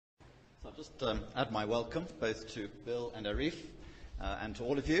I'll just add my welcome both to Bill and Arif and to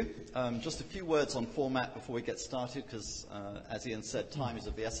all of you. Just a few words on format before we get started because, as Ian said, time is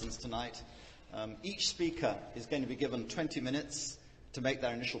of the essence tonight. Each speaker is going to be given 20 minutes to make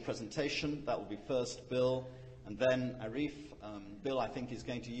their initial presentation. That will be first Bill and then Arif. Bill, I think, is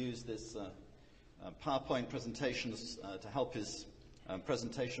going to use this PowerPoint presentation to help his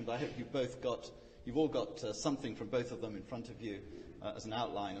presentation, but I hope you've all got something from both of them in front of you as an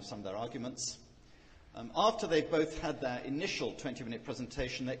outline of some of their arguments. After they've both had their initial 20-minute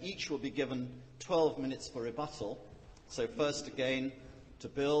presentation, they each will be given 12 minutes for rebuttal. So first again to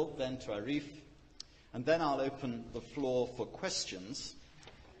Bill, then to Arif, and then I'll open the floor for questions.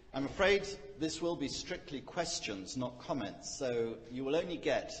 I'm afraid this will be strictly questions, not comments, so you will only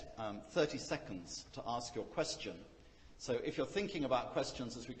get 30 seconds to ask your question. So if you're thinking about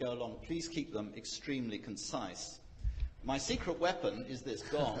questions as we go along, please keep them extremely concise. My secret weapon is this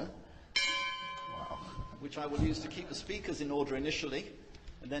gong, which I will use to keep the speakers in order initially,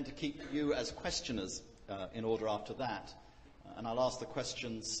 and then to keep you as questioners in order after that. And I'll ask the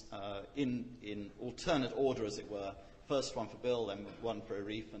questions in alternate order, as it were. First one for Bill, then one for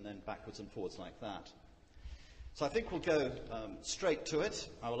Arif, and then backwards and forwards like that. So I think we'll go straight to it.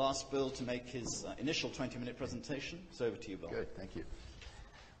 I will ask Bill to make his initial 20-minute presentation. So over to you, Bill. Good, thank you.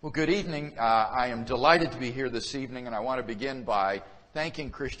 Well, good evening. I am delighted to be here this evening, and I want to begin by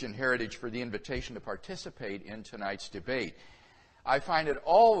thanking Christian Heritage for the invitation to participate in tonight's debate. I find it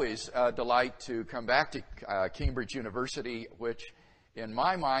always a delight to come back to Cambridge University, which in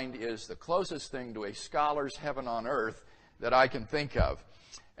my mind is the closest thing to a scholar's heaven on earth that I can think of.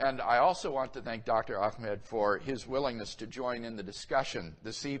 And I also want to thank Dr. Ahmed for his willingness to join in the discussion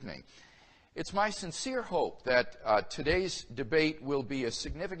this evening. It's my sincere hope that today's debate will be a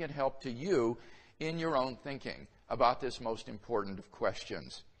significant help to you in your own thinking about this most important of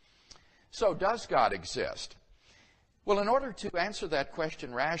questions. So, does God exist? Well, in order to answer that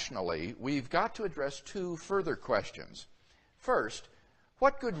question rationally, we've got to address two further questions. First,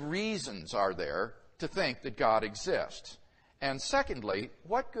 what good reasons are there to think that God exists? And secondly,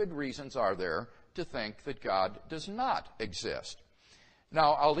 what good reasons are there to think that God does not exist?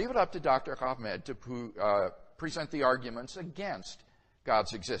 Now, I'll leave it up to Dr. Ahmed to present the arguments against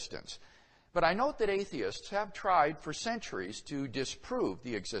God's existence. But I note that atheists have tried for centuries to disprove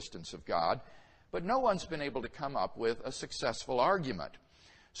the existence of God, but no one's been able to come up with a successful argument.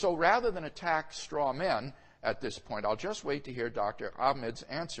 So rather than attack straw men at this point, I'll just wait to hear Dr. Ahmed's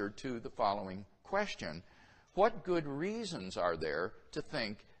answer to the following question. What good reasons are there to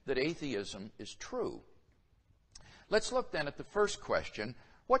think that atheism is true? Let's look then at the first question.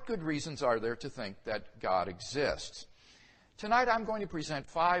 What good reasons are there to think that God exists? Tonight I'm going to present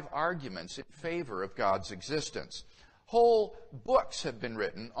 5 arguments in favor of God's existence. Whole books have been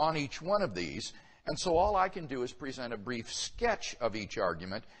written on each one of these, and so all I can do is present a brief sketch of each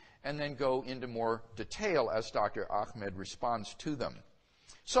argument and then go into more detail as Dr. Ahmed responds to them.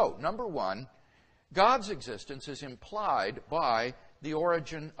 So, number 1, God's existence is implied by the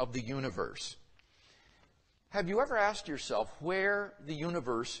origin of the universe. Have you ever asked yourself where the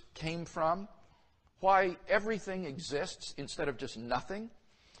universe came from? Why everything exists instead of just nothing?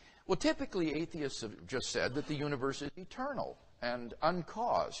 Well, typically atheists have just said that the universe is eternal and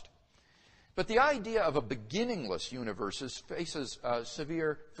uncaused. But the idea of a beginningless universe faces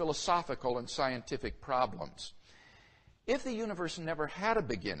severe philosophical and scientific problems. If the universe never had a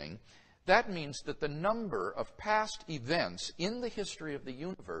beginning, that means that the number of past events in the history of the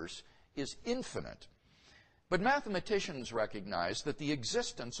universe is infinite. But mathematicians recognize that the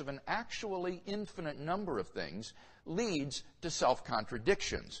existence of an actually infinite number of things leads to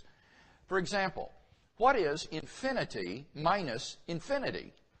self-contradictions. For example, what is infinity minus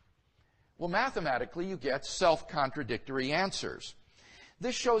infinity? Well, mathematically, you get self-contradictory answers.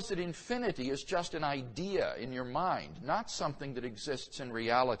 This shows that infinity is just an idea in your mind, not something that exists in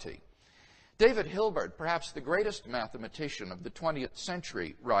reality. David Hilbert, perhaps the greatest mathematician of the 20th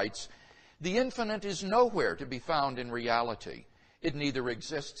century, writes, "The infinite is nowhere to be found in reality. It neither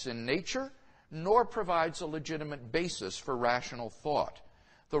exists in nature nor provides a legitimate basis for rational thought.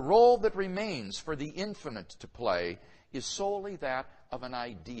 The role that remains for the infinite to play is solely that of an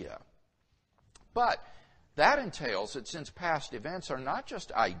idea." But that entails that since past events are not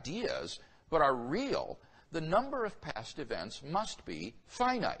just ideas, but are real, the number of past events must be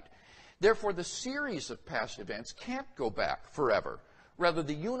finite. Therefore, the series of past events can't go back forever. Rather,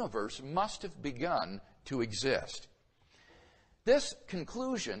 the universe must have begun to exist. This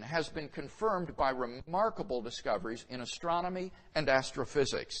conclusion has been confirmed by remarkable discoveries in astronomy and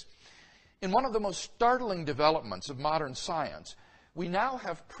astrophysics. In one of the most startling developments of modern science, we now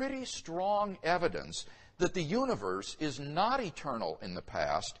have pretty strong evidence that the universe is not eternal in the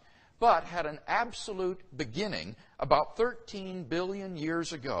past, but had an absolute beginning about 13 billion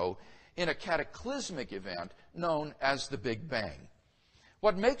years ago in a cataclysmic event known as the Big Bang.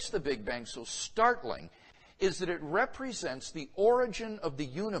 What makes the Big Bang so startling is that it represents the origin of the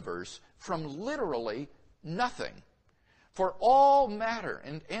universe from literally nothing. For all matter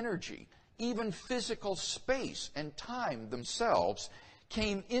and energy, even physical space and time themselves,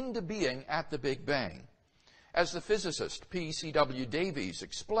 came into being at the Big Bang. As the physicist P.C.W. Davies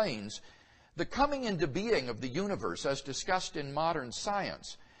explains, the coming into being of the universe, as discussed in modern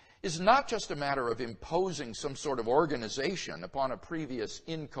science, is not just a matter of imposing some sort of organization upon a previous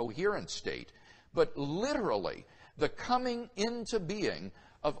incoherent state, but literally the coming into being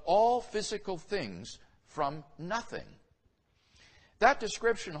of all physical things from nothing. That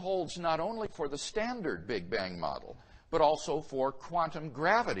description holds not only for the standard Big Bang model, but also for quantum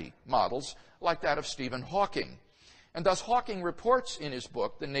gravity models like that of Stephen Hawking. And thus Hawking reports in his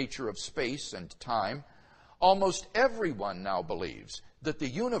book, The Nature of Space and Time, almost everyone now believes that the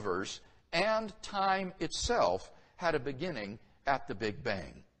universe and time itself had a beginning at the Big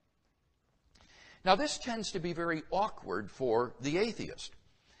Bang. Now, this tends to be very awkward for the atheist.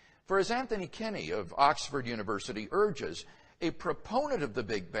 For as Anthony Kenny of Oxford University urges, a proponent of the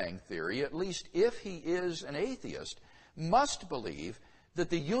Big Bang theory, at least if he is an atheist, must believe that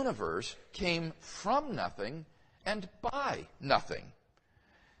the universe came from nothing and by nothing.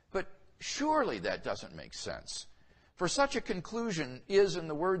 But surely that doesn't make sense. For such a conclusion is, in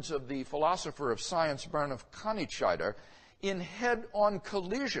the words of the philosopher of science Bernhard Konigschieder, in head-on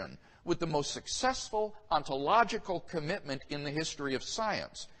collision with the most successful ontological commitment in the history of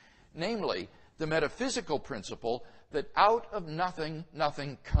science, namely the metaphysical principle that out of nothing,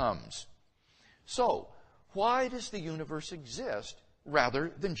 nothing comes. So, why does the universe exist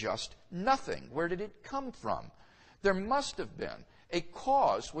rather than just nothing? Where did it come from? There must have been a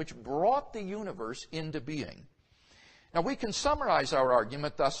cause which brought the universe into being. Now, we can summarize our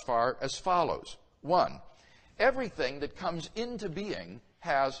argument thus far as follows. 1, everything that comes into being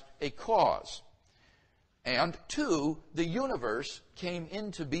has a cause. And 2, the universe came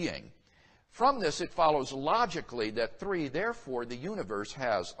into being. From this, it follows logically that 3, therefore, the universe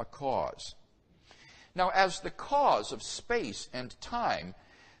has a cause. Now, as the cause of space and time,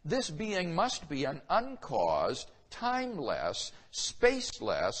 this being must be an uncaused, timeless,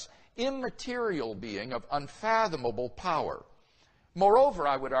 spaceless, immaterial being of unfathomable power. Moreover,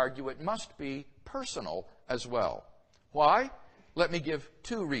 I would argue it must be personal as well. Why? Let me give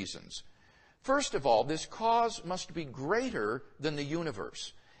 2 reasons. First of all, this cause must be greater than the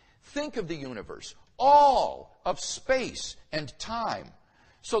universe. Think of the universe, all of space and time.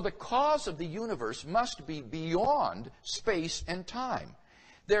 So the cause of the universe must be beyond space and time.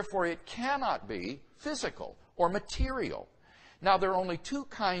 Therefore, it cannot be physical or material. Now, there are only 2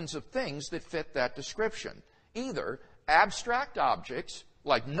 kinds of things that fit that description. Either abstract objects,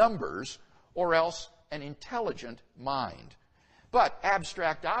 like numbers, or else an intelligent mind. But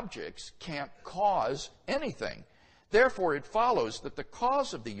abstract objects can't cause anything. Therefore, it follows that the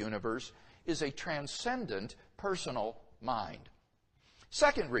cause of the universe is a transcendent personal mind.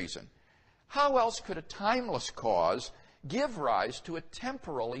 Second reason, how else could a timeless cause give rise to a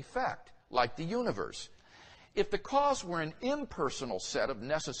temporal effect, like the universe? If the cause were an impersonal set of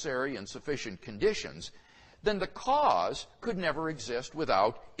necessary and sufficient conditions, then the cause could never exist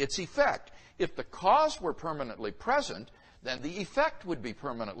without its effect. If the cause were permanently present, then the effect would be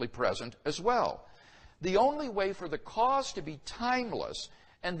permanently present as well. The only way for the cause to be timeless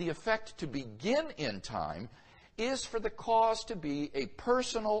and the effect to begin in time is for the cause to be a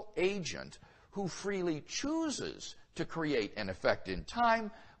personal agent who freely chooses to create an effect in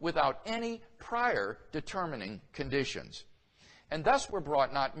time without any prior determining conditions. And thus we're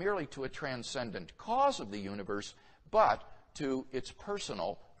brought not merely to a transcendent cause of the universe, but to its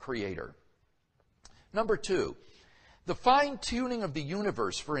personal creator. Number 2, the fine-tuning of the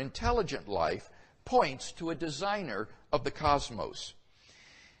universe for intelligent life points to a designer of the cosmos.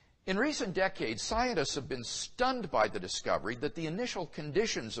 In recent decades, scientists have been stunned by the discovery that the initial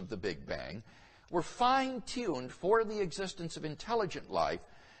conditions of the Big Bang were fine-tuned for the existence of intelligent life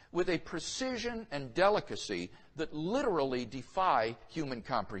with a precision and delicacy that literally defy human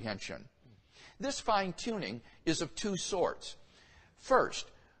comprehension. This fine-tuning is of 2 sorts.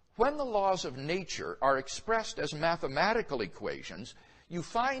 First, when the laws of nature are expressed as mathematical equations, you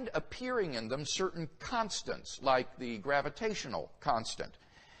find appearing in them certain constants, like the gravitational constant.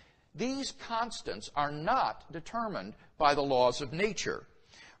 These constants are not determined by the laws of nature.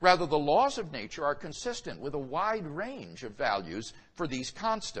 Rather, the laws of nature are consistent with a wide range of values for these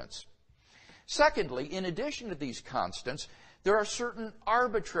constants. Secondly, in addition to these constants, there are certain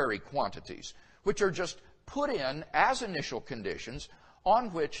arbitrary quantities, which are just put in as initial conditions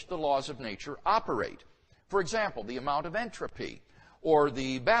on which the laws of nature operate. For example, the amount of entropy, or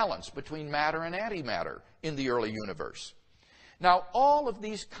the balance between matter and antimatter in the early universe. Now, all of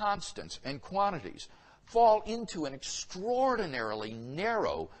these constants and quantities fall into an extraordinarily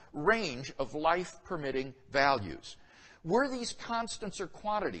narrow range of life-permitting values. Were these constants or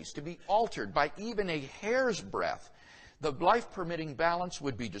quantities to be altered by even a hair's breadth, the life-permitting balance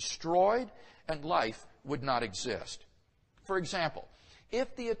would be destroyed and life would not exist. For example,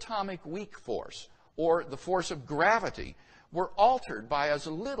 if the atomic weak force, or the force of gravity, were altered by as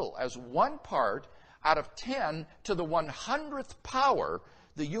little as 1 part out of 10 to the 100th power,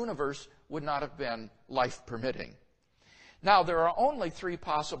 the universe would not have been life-permitting. Now, there are only 3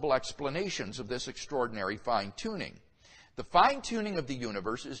 possible explanations of this extraordinary fine-tuning. The fine-tuning of the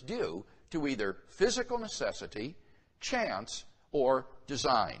universe is due to either physical necessity, chance, or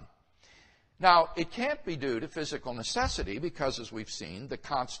design. Now, it can't be due to physical necessity because, as we've seen, the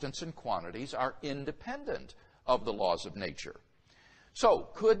constants and quantities are independent of the laws of nature. So,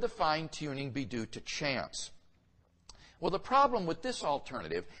 could the fine-tuning be due to chance? Well, the problem with this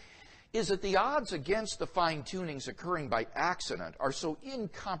alternative is that the odds against the fine-tunings occurring by accident are so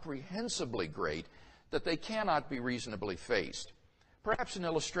incomprehensibly great that they cannot be reasonably faced. Perhaps an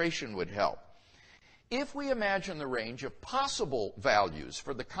illustration would help. If we imagine the range of possible values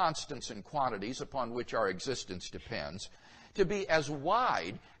for the constants and quantities upon which our existence depends to be as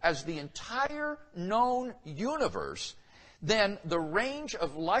wide as the entire known universe, then the range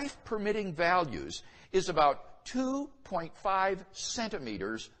of life-permitting values is about 2.5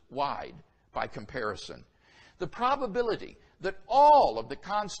 centimeters wide by comparison. The probability that all of the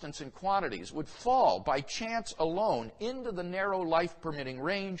constants and quantities would fall by chance alone into the narrow life-permitting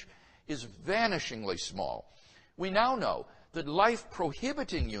range is vanishingly small. We now know that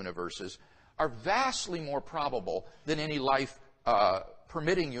life-prohibiting universes are vastly more probable than any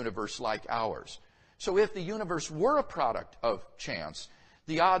life-permitting universe like ours. So if the universe were a product of chance,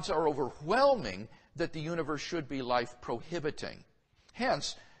 the odds are overwhelming that the universe should be life-prohibiting.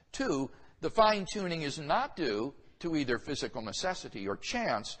 Hence, 2, the fine-tuning is not due to either physical necessity or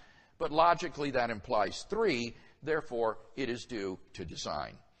chance, but logically that implies 3, therefore it is due to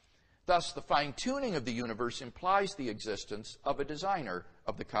design. Thus, the fine-tuning of the universe implies the existence of a designer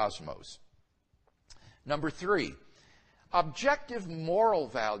of the cosmos. Number 3, objective moral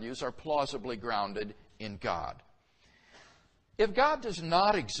values are plausibly grounded in God. If God does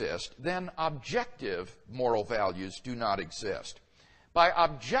not exist, then objective moral values do not exist. By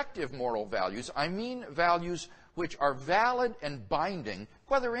objective moral values, I mean values which are valid and binding,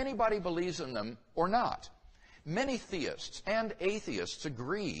 whether anybody believes in them or not. Many theists and atheists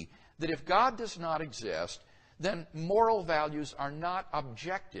agree that if God does not exist, then moral values are not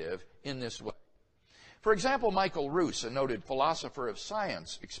objective in this way. For example, Michael Roos, a noted philosopher of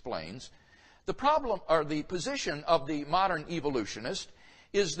science, explains, the problem, or the position of the modern evolutionist,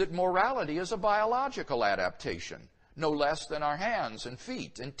 is that morality is a biological adaptation, no less than our hands and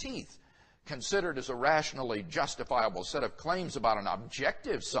feet and teeth. Considered as a rationally justifiable set of claims about an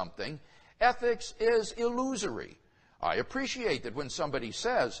objective something, ethics is illusory. I appreciate that when somebody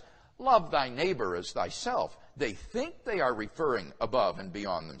says, love thy neighbor as thyself, they think they are referring above and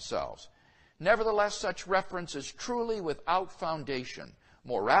beyond themselves. Nevertheless, such reference is truly without foundation.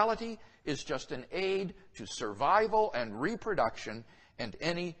 Morality is just an aid to survival and reproduction, and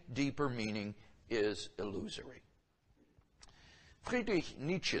any deeper meaning is illusory. Friedrich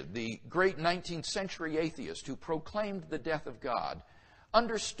Nietzsche, the great 19th century atheist who proclaimed the death of God,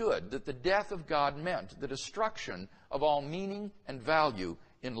 understood that the death of God meant the destruction of all meaning and value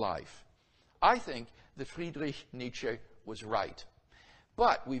in life. I think that Friedrich Nietzsche was right.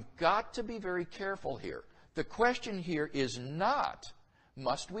 But we've got to be very careful here. The question here is not,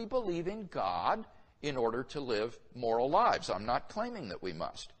 must we believe in God in order to live moral lives? I'm not claiming that we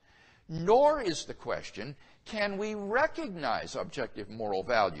must. Nor is the question, can we recognize objective moral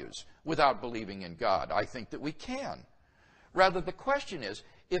values without believing in God? I think that we can. Rather, the question is,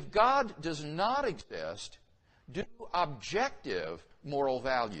 if God does not exist, do objective moral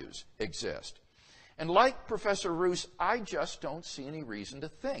values exist? And like Professor Roos, I just don't see any reason to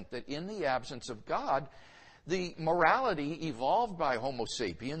think that in the absence of God, the morality evolved by Homo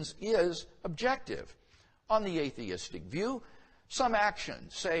sapiens is objective. On the atheistic view, some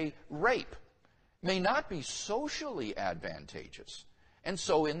actions, say rape, may not be socially advantageous, and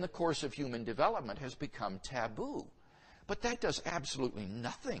so in the course of human development has become taboo. But that does absolutely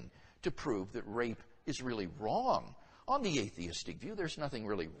nothing to prove that rape is really wrong. On the atheistic view, there's nothing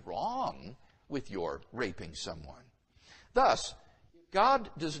really wrong with your raping someone. Thus, if God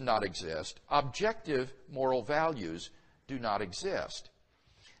does not exist, objective moral values do not exist.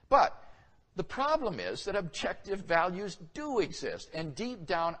 But the problem is that objective values do exist, and deep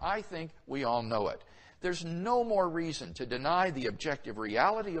down, I think we all know it. There's no more reason to deny the objective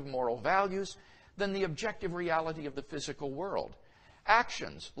reality of moral values than the objective reality of the physical world.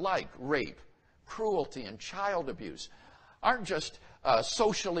 Actions like rape, cruelty, and child abuse aren't just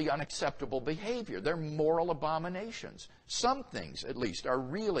socially unacceptable behavior. They're moral abominations. Some things, at least, are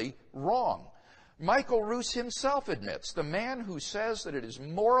really wrong. Michael Roos himself admits the man who says that it is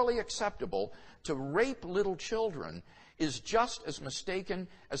morally acceptable to rape little children is just as mistaken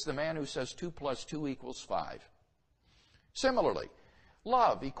as the man who says 2 + 2 = 5. Similarly,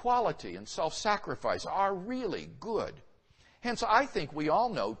 love, equality, and self-sacrifice are really good. Hence, I think we all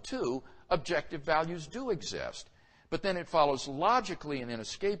know, too, objective values do exist. But then it follows logically and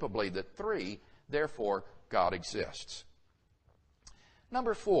inescapably that 3, therefore, God exists.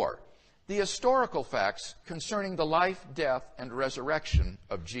 Number 4, the historical facts concerning the life, death, and resurrection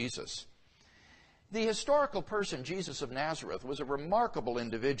of Jesus. The historical person, Jesus of Nazareth, was a remarkable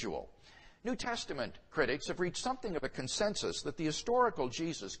individual. New Testament critics have reached something of a consensus that the historical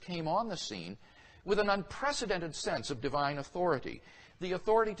Jesus came on the scene with an unprecedented sense of divine authority, the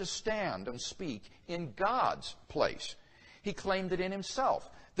authority to stand and speak in God's place. He claimed that in himself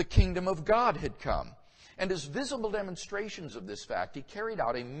the kingdom of God had come. And as visible demonstrations of this fact, he carried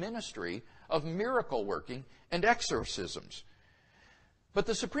out a ministry of miracle working and exorcisms. But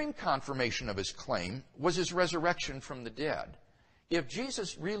the supreme confirmation of his claim was his resurrection from the dead. If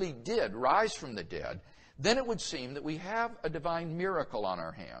Jesus really did rise from the dead, then it would seem that we have a divine miracle on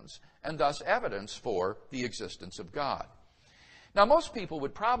our hands, and thus evidence for the existence of God. Now, most people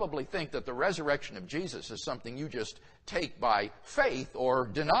would probably think that the resurrection of Jesus is something you just take by faith or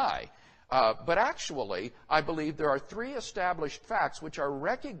deny. But actually, I believe there are 3 established facts which are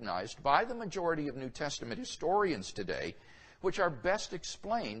recognized by the majority of New Testament historians today, which are best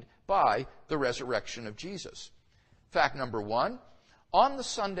explained by the resurrection of Jesus. Fact number 1, on the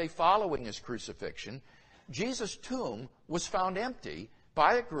Sunday following his crucifixion, Jesus' tomb was found empty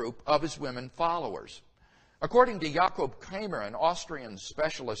by a group of his women followers. According to Jakob Kramer, an Austrian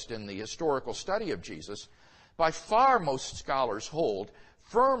specialist in the historical study of Jesus, by far most scholars hold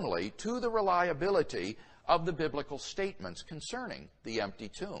firmly to the reliability of the biblical statements concerning the empty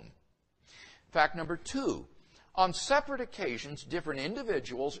tomb. Fact number 2, on separate occasions, different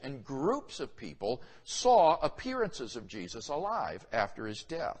individuals and groups of people saw appearances of Jesus alive after his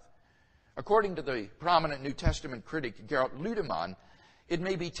death. According to the prominent New Testament critic Gerhard Lüdemann, it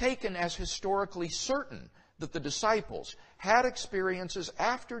may be taken as historically certain that the disciples had experiences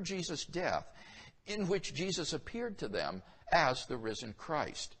after Jesus' death in which Jesus appeared to them as the risen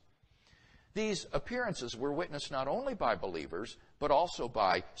Christ. These appearances were witnessed not only by believers, but also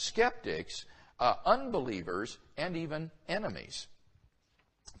by skeptics, unbelievers, and even enemies.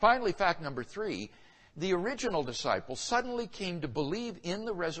 Finally, fact number 3, the original disciples suddenly came to believe in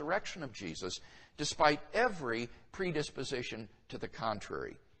the resurrection of Jesus despite every predisposition to the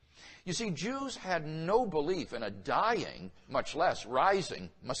contrary. You see, Jews had no belief in a dying, much less rising,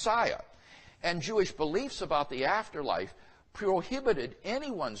 Messiah. And Jewish beliefs about the afterlife prohibited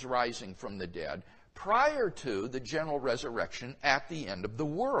anyone's rising from the dead prior to the general resurrection at the end of the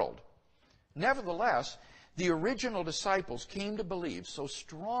world. Nevertheless, the original disciples came to believe so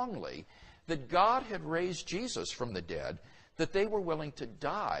strongly that God had raised Jesus from the dead that they were willing to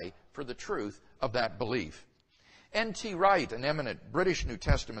die for the truth of that belief. N.T. Wright, an eminent British New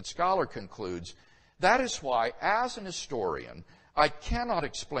Testament scholar, concludes, that is why, as an historian, I cannot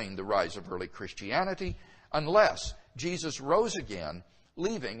explain the rise of early Christianity unless Jesus rose again,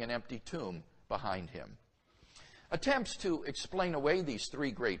 leaving an empty tomb behind him. Attempts to explain away these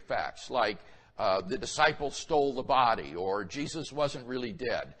 3 great facts, like the disciples stole the body or Jesus wasn't really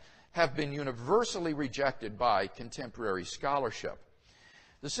dead, have been universally rejected by contemporary scholarship.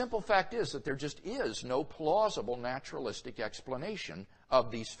 The simple fact is that there just is no plausible naturalistic explanation of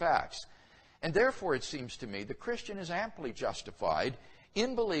these facts. And therefore, it seems to me, the Christian is amply justified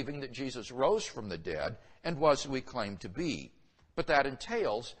in believing that Jesus rose from the dead and was who he claimed to be. But that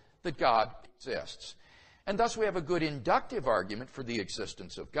entails that God exists. And thus we have a good inductive argument for the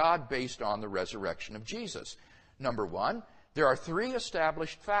existence of God based on the resurrection of Jesus. Number 1, there are 3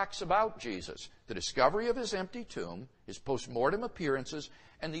 established facts about Jesus: the discovery of his empty tomb, his post-mortem appearances,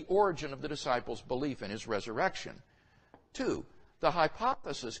 and the origin of the disciples' belief in his resurrection. 2, the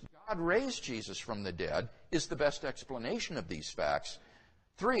hypothesis God raised Jesus from the dead is the best explanation of these facts.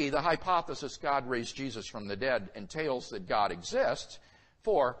 3, the hypothesis God raised Jesus from the dead entails that God exists.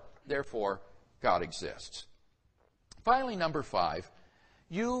 4, therefore, God exists. Finally, number 5,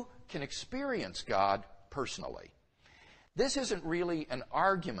 you can experience God personally. This isn't really an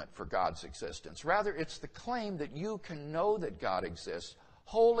argument for God's existence. Rather, it's the claim that you can know that God exists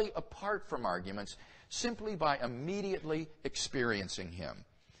wholly apart from arguments, simply by immediately experiencing Him.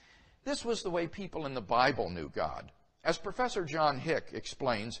 This was the way people in the Bible knew God. As Professor John Hick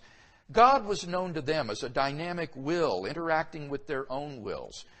explains, God was known to them as a dynamic will interacting with their own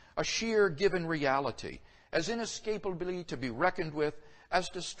wills, a sheer given reality, as inescapably to be reckoned with as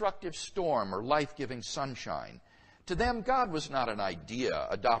destructive storm or life-giving sunshine. To them, God was not an idea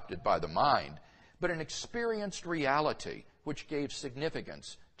adopted by the mind, but an experienced reality which gave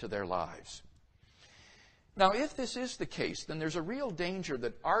significance to their lives. Now, if this is the case, then there's a real danger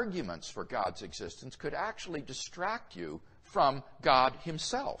that arguments for God's existence could actually distract you from God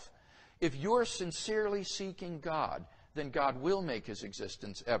Himself. If you're sincerely seeking God, then God will make His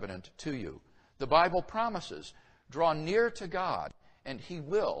existence evident to you. The Bible promises, draw near to God, and He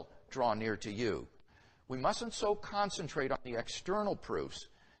will draw near to you. We mustn't so concentrate on the external proofs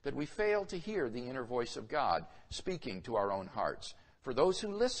that we fail to hear the inner voice of God speaking to our own hearts. For those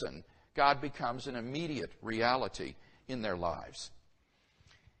who listen, God becomes an immediate reality in their lives.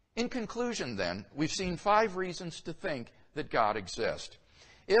 In conclusion, then, we've seen 5 reasons to think that God exists.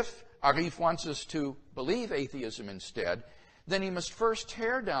 If Arif wants us to believe atheism instead, then he must first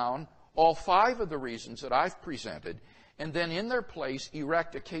tear down all 5 of the reasons that I've presented, and then in their place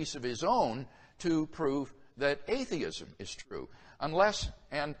erect a case of his own to prove that atheism is true. Unless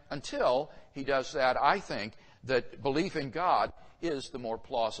and until he does that, I think that belief in God is the more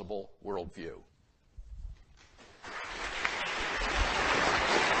plausible worldview.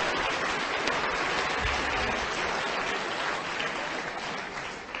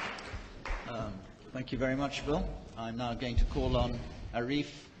 Thank you very much, Bill. I'm now going to call on Arif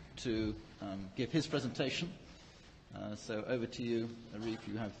to give his presentation. So over to you, Arif.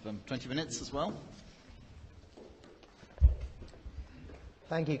 You have 20 minutes as well.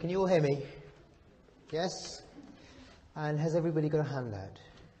 Thank you. Can you all hear me? Yes? And has everybody got a handout?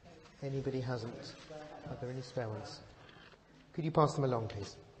 Anybody hasn't? Are there any spare ones? Could you pass them along,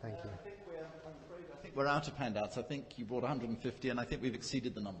 please? Thank you. I think we're out of handouts. I think you brought 150, and I think we've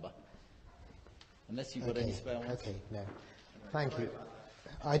exceeded the number. Unless you've got any spare ones. Okay, no. Thank you.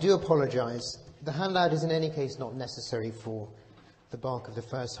 I do apologise. The handout is in any case not necessary for the bulk of the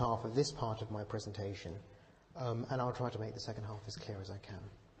first half of this part of my presentation. And I'll try to make the second half as clear as I can.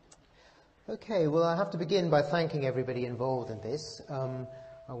 Okay, well, I have to begin by thanking everybody involved in this.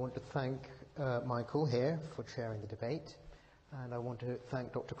 I want to thank Michael here for chairing the debate, and I want to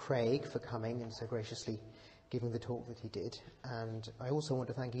thank Dr. Craig for coming and so graciously giving the talk that he did. And I also want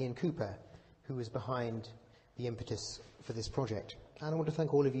to thank Ian Cooper, who was behind the impetus for this project. And I want to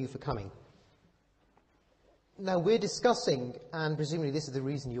thank all of you for coming. Now, we're discussing, and presumably this is the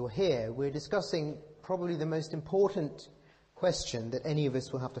reason you're here, we're discussing probably the most important question that any of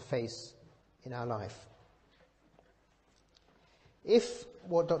us will have to face in our life. If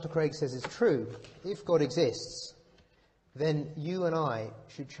what Dr. Craig says is true, if God exists, then you and I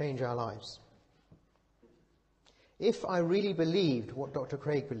should change our lives. If I really believed what Dr.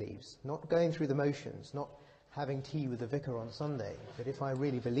 Craig believes, not going through the motions, not having tea with the vicar on Sunday, but if I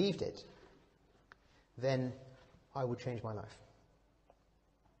really believed it, then I would change my life.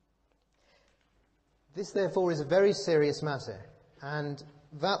 This, therefore, is a very serious matter, and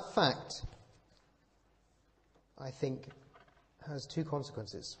that fact, I think, has 2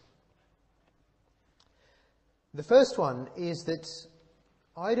 consequences. The first one is that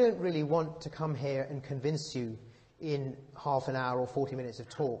I don't really want to come here and convince you in half an hour or 40 minutes of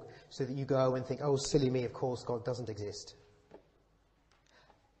talk so that you go and think, oh, silly me, of course God doesn't exist.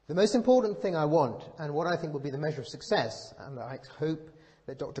 The most important thing I want, and what I think will be the measure of success, and I hope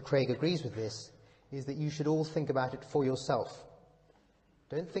that Dr. Craig agrees with this, is that you should all think about it for yourself.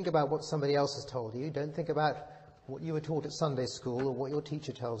 Don't think about what somebody else has told you. Don't think about what you were taught at Sunday school or what your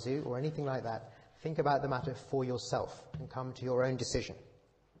teacher tells you or anything like that. Think about the matter for yourself and come to your own decision.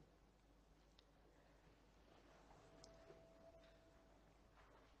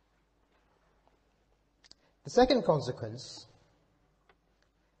 The second consequence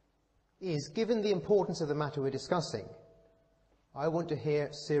is, given the importance of the matter we're discussing, I want to hear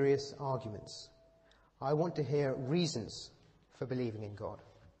serious arguments. I want to hear reasons for believing in God.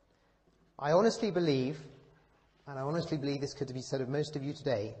 I honestly believe, and I honestly believe this could be said of most of you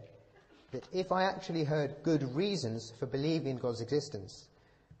today, that if I actually heard good reasons for believing in God's existence,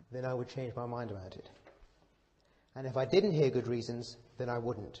 then I would change my mind about it. and if I didn't hear good reasons, then I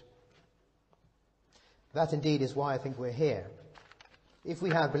wouldn't. That indeed is why I think we're here. If we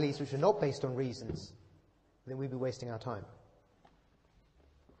had beliefs which are not based on reasons, then we'd be wasting our time.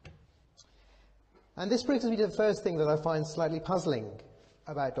 And this brings me to the first thing that I find slightly puzzling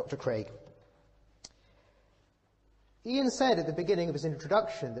about Dr. Craig. Ian said at the beginning of his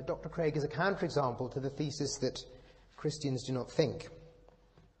introduction that Dr. Craig is a counterexample to the thesis that Christians do not think.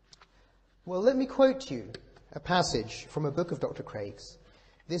 Well, let me quote you a passage from a book of Dr. Craig's.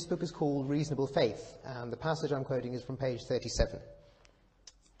 This book is called Reasonable Faith, and the passage I'm quoting is from page 37.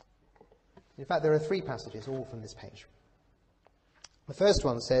 In fact, there are 3 passages, all from this page. The first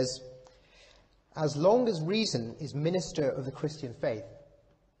one says, "As long as reason is minister of the Christian faith,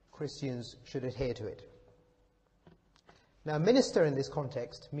 Christians should adhere to it." Now, minister in this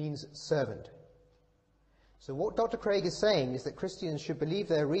context means servant. So what Dr. Craig is saying is that Christians should believe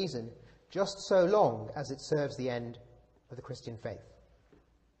their reason just so long as it serves the end of the Christian faith.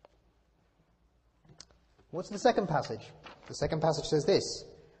 What's the second passage? The second passage says this: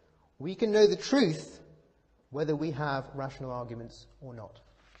 "We can know the truth whether we have rational arguments or not."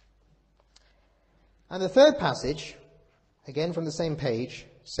 And the third passage, again from the same page,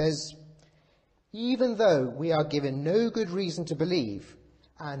 says, "Even though we are given no good reason to believe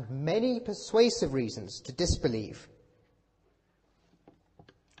and many persuasive reasons to disbelieve,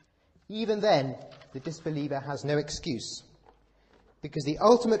 even then the disbeliever has no excuse, because the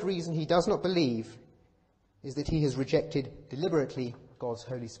ultimate reason he does not believe is that he has rejected deliberately God's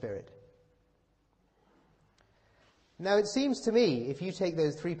Holy Spirit." Now, it seems to me, if you take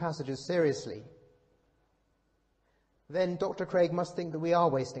those 3 passages seriously, then Dr. Craig must think that we are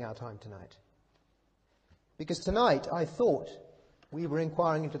wasting our time tonight. Because tonight I thought we were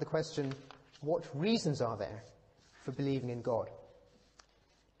inquiring into the question, what reasons are there for believing in God?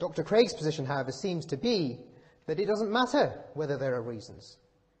 Dr. Craig's position, however, seems to be that it doesn't matter whether there are reasons.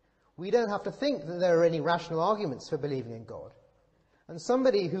 We don't have to think that there are any rational arguments for believing in God. And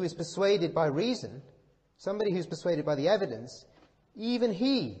somebody who is persuaded by reason, somebody who's persuaded by the evidence, even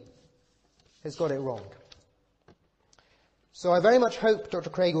he has got it wrong. So I very much hope Dr.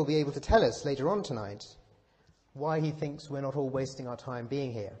 Craig will be able to tell us later on tonight why he thinks we're not all wasting our time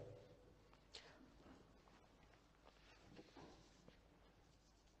being here.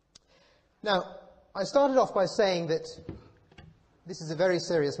 Now, I started off by saying that this is a very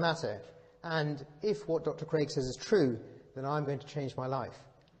serious matter, and if what Dr. Craig says is true, then I'm going to change my life.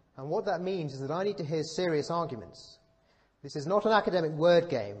 And what that means is that I need to hear serious arguments. This is not an academic word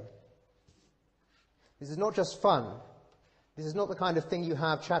game. This is not just fun. This is not the kind of thing you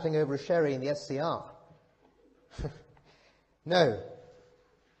have chatting over a sherry in the SCR. No.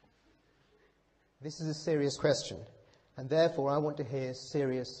 This is a serious question, and therefore I want to hear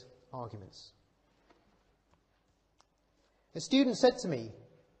serious arguments. A student said to me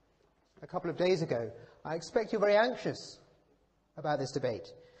a couple of days ago, "I expect you're very anxious about this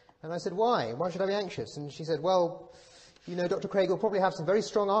debate." And I said, "Why? Why should I be anxious?" And she said, "Well, you know, Dr. Craig will probably have some very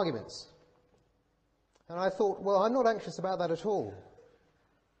strong arguments." And I thought, well, I'm not anxious about that at all.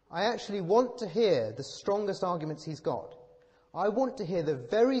 I actually want to hear the strongest arguments he's got. I want to hear the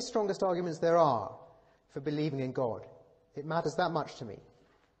very strongest arguments there are for believing in God. It matters that much to me.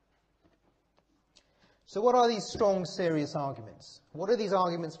 So what are these strong, serious arguments? What are these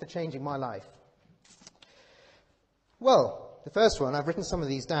arguments for changing my life? Well, the first one, I've written some of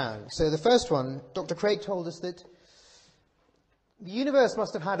these down. So the first one, Dr. Craig told us that the universe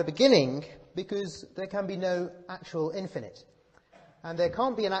must have had a beginning because there can be no actual infinite. And there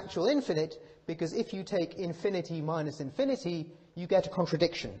can't be an actual infinite because if you take infinity minus infinity, you get a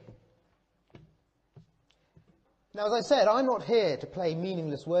contradiction. Now, as I said, I'm not here to play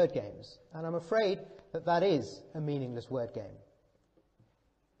meaningless word games, and I'm afraid that that is a meaningless word game.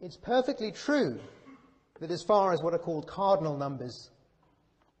 It's perfectly true that as far as what are called cardinal numbers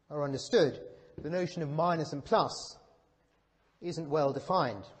are understood, the notion of minus and plus isn't well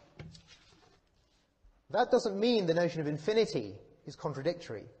defined. That doesn't mean the notion of infinity is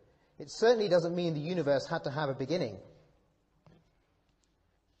contradictory. It certainly doesn't mean the universe had to have a beginning.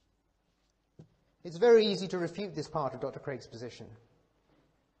 It's very easy to refute this part of Dr. Craig's position.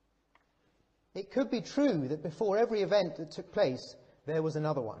 It could be true that before every event that took place, there was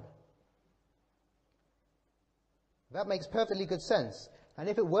another one. That makes perfectly good sense. And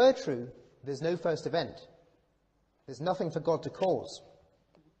if it were true, there's no first event. There's nothing for God to cause.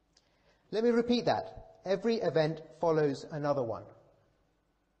 Let me repeat that. Every event follows another one.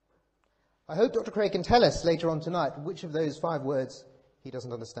 I hope Dr. Craig can tell us later on tonight which of those 5 words he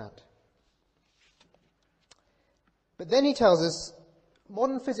doesn't understand. But then he tells us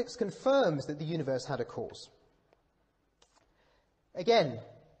modern physics confirms that the universe had a cause. Again,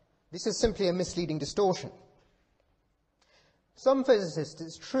 this is simply a misleading distortion. Some physicists,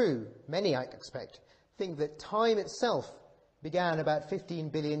 it's true, many I expect, think that time itself began about 15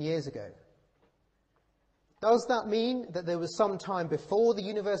 billion years ago. Does that mean that there was some time before the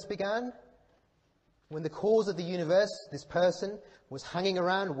universe began, when the cause of the universe, this person, was hanging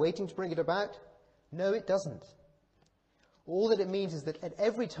around waiting to bring it about? No, it doesn't. All that it means is that at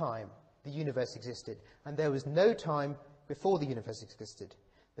every time the universe existed, and there was no time before the universe existed.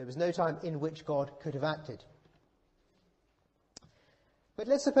 There was no time in which God could have acted. But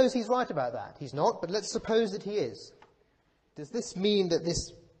let's suppose he's right about that. He's not, but let's suppose that he is. Does this mean that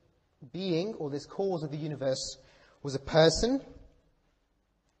this being, or this cause of the universe, was a person?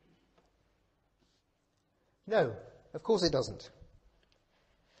 No, of course it doesn't.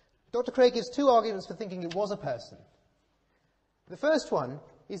 Dr. Craig gives two arguments for thinking it was a person. The first one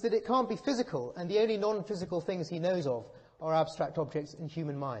is that it can't be physical, and the only non-physical things he knows of are abstract objects in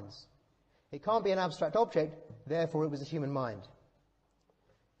human minds. It can't be an abstract object, therefore it was a human mind.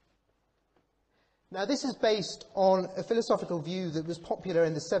 Now, this is based on a philosophical view that was popular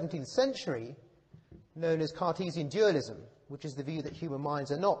in the 17th century, known as Cartesian dualism, which is the view that human minds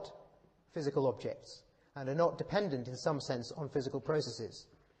are not physical objects and are not dependent in some sense on physical processes.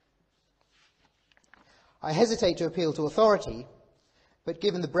 I hesitate to appeal to authority, but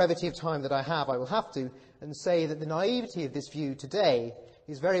given the brevity of time that I have, I will have to, and say that the naivety of this view today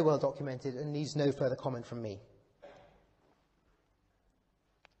is very well documented and needs no further comment from me.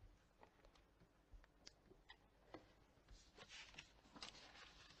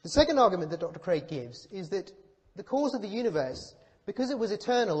 The second argument that Dr. Craig gives is that the cause of the universe, because it was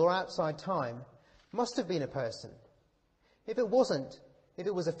eternal or outside time, must have been a person. If it wasn't, if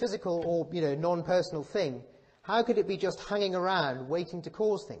it was a physical or, non-personal thing, how could it be just hanging around waiting to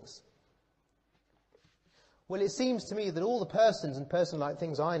cause things? Well, it seems to me that all the persons and person-like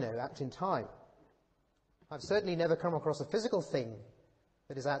things I know act in time. I've certainly never come across a physical thing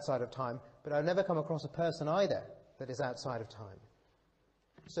that is outside of time, but I've never come across a person either that is outside of time.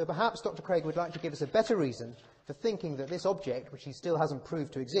 So perhaps Dr. Craig would like to give us a better reason for thinking that this object, which he still hasn't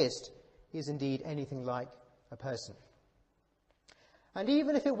proved to exist, is indeed anything like a person. And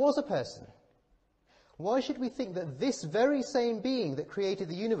even if it was a person, why should we think that this very same being that created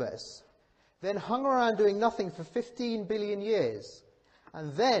the universe then hung around doing nothing for 15 billion years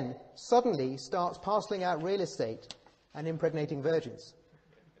and then suddenly starts parceling out real estate and impregnating virgins?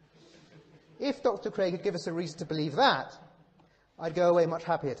 If Dr. Craig could give us a reason to believe that, I'd go away much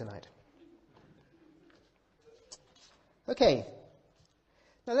happier tonight. Okay,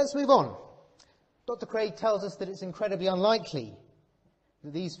 now let's move on. Dr. Craig tells us that it's incredibly unlikely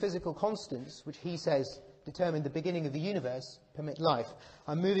that these physical constants, which he says determine the beginning of the universe, permit life.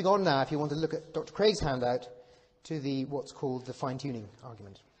 I'm moving on now, if you want to look at Dr. Craig's handout, to what's called the fine-tuning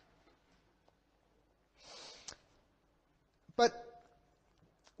argument. But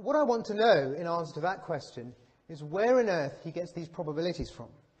what I want to know in answer to that question is where on earth he gets these probabilities from.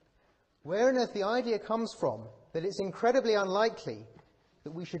 Where on earth the idea comes from that it's incredibly unlikely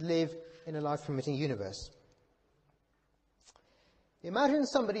that we should live in a life-permitting universe. Imagine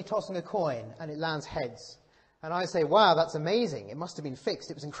somebody tossing a coin and it lands heads. And I say, wow, that's amazing. It must have been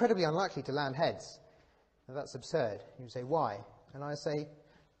fixed. It was incredibly unlikely to land heads. Now, that's absurd. You say, why? And I say,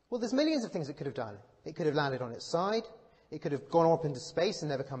 well, there's millions of things it could have done. It could have landed on its side. It could have gone up into space and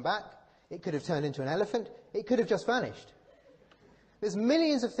never come back. It could have turned into an elephant. It could have just vanished. There's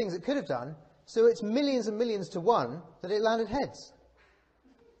millions of things it could have done, so it's millions and millions to one that it landed heads.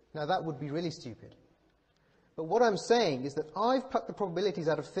 Now, that would be really stupid. But what I'm saying is that I've plucked the probabilities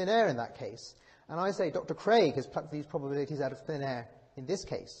out of thin air in that case, and I say Dr. Craig has plucked these probabilities out of thin air in this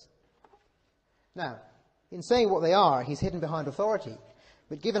case. Now, in saying what they are, he's hidden behind authority,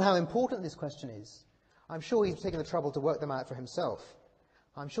 but given how important this question is, I'm sure he's taken the trouble to work them out for himself.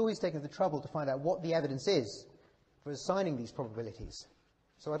 I'm sure he's taken the trouble to find out what the evidence is for assigning these probabilities.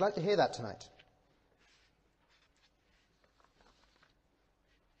 So I'd like to hear that tonight.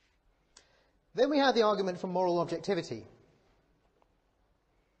 Then we have the argument for moral objectivity.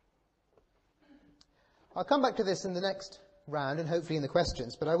 I'll come back to this in the next round and hopefully in the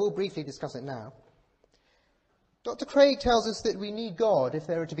questions, but I will briefly discuss it now. Dr. Craig tells us that we need God if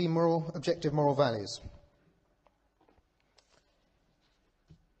there are to be objective moral values.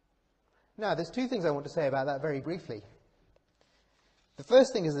 Now, there's two things I want to say about that very briefly. The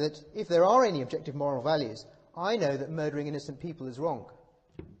first thing is that if there are any objective moral values, I know that murdering innocent people is wrong.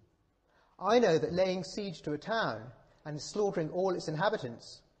 I know that laying siege to a town and slaughtering all its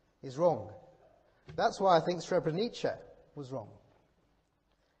inhabitants is wrong. That's why I think Srebrenica was wrong.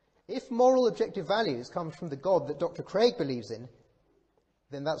 If moral objective values come from the God that Dr. Craig believes in,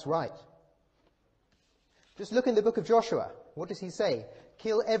 then that's right. Just look in the book of Joshua. What does he say?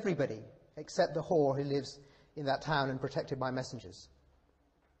 Kill everybody except the whore who lives in that town and protected by messengers.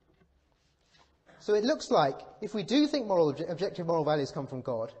 So it looks like, if we do think objective moral values come from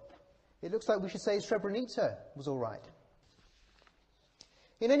God, it looks like we should say Srebrenica was all right.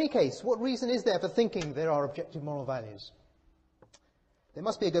 In any case, what reason is there for thinking there are objective moral values? There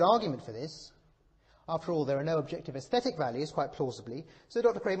must be a good argument for this. After all, there are no objective aesthetic values, quite plausibly, so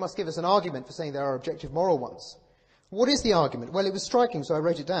Dr. Craig must give us an argument for saying there are objective moral ones. What is the argument? Well, it was striking, so I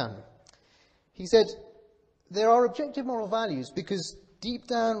wrote it down. He said, there are objective moral values because deep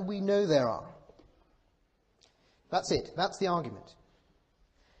down we know there are. That's it. That's the argument.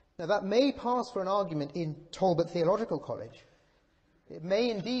 Now, that may pass for an argument in Talbot Theological College. It may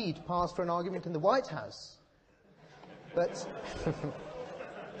indeed pass for an argument in the White House. But,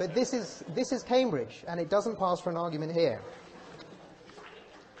 but this is Cambridge, and it doesn't pass for an argument here.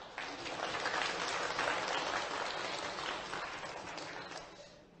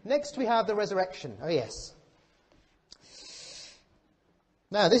 Next we have the resurrection. Oh, yes.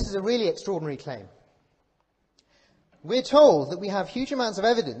 Now, this is a really extraordinary claim. We're told that we have huge amounts of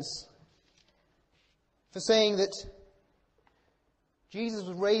evidence for saying that Jesus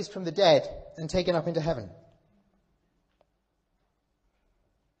was raised from the dead and taken up into heaven.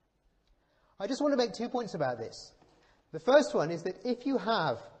 I just want to make 2 points about this. The first one is that if you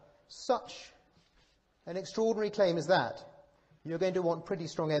have such an extraordinary claim as that, you're going to want pretty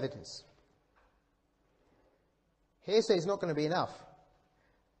strong evidence. Hearsay is not going to be enough.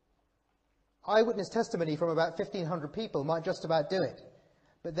 Eyewitness testimony from about 1,500 people might just about do it.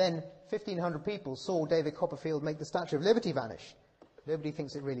 But then 1,500 people saw David Copperfield make the Statue of Liberty vanish. Nobody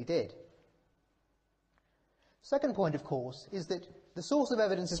thinks it really did. Second point, of course, is that the source of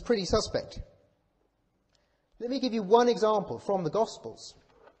evidence is pretty suspect. Let me give you one example from the Gospels.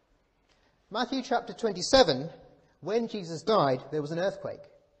 Matthew chapter 27, when Jesus died, there was an earthquake.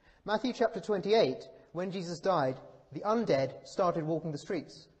 Matthew chapter 28, when Jesus died, the undead started walking the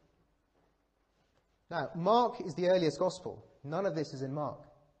streets. Now, Mark is the earliest Gospel. None of this is in Mark.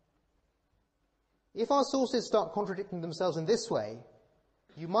 If our sources start contradicting themselves in this way,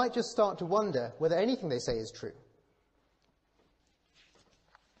 you might just start to wonder whether anything they say is true.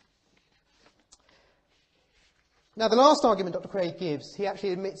 Now, the last argument Dr. Craig gives, he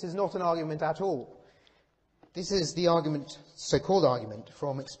actually admits is not an argument at all. This is the argument, so-called argument,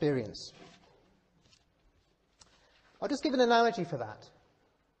 from experience. I'll just give an analogy for that.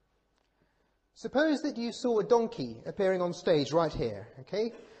 Suppose that you saw a donkey appearing on stage right here,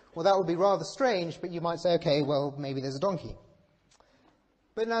 okay? Well, that would be rather strange, but you might say, okay, well, maybe there's a donkey.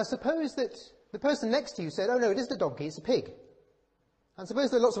 But now suppose that the person next to you said, oh no, it isn't a donkey, it's a pig. And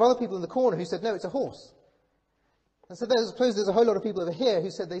suppose there are lots of other people in the corner who said, no, it's a horse. And so suppose there's a whole lot of people over here who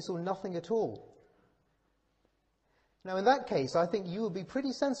said they saw nothing at all. Now in that case, I think you would be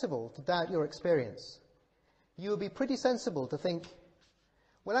pretty sensible to doubt your experience. You would be pretty sensible to think,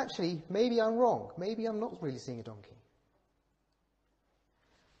 well, actually, maybe I'm wrong. Maybe I'm not really seeing a donkey.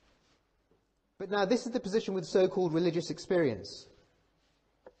 But now this is the position with so-called religious experience.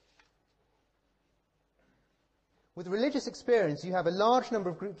 With religious experience, you have a large number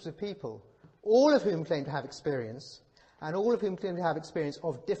of groups of people, all of whom claim to have experience, and all of whom claim to have experience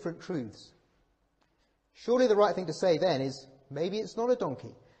of different truths. Surely the right thing to say then is, maybe it's not a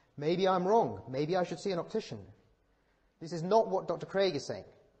donkey. Maybe I'm wrong. Maybe I should see an optician. This is not what Dr. Craig is saying.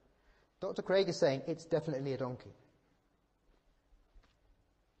 Dr. Craig is saying it's definitely a donkey.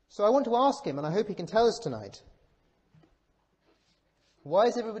 So I want to ask him, and I hope he can tell us tonight, why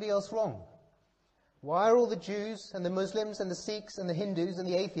is everybody else wrong? Why are all the Jews and the Muslims and the Sikhs and the Hindus and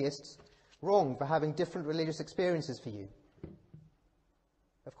the atheists wrong for having different religious experiences for you?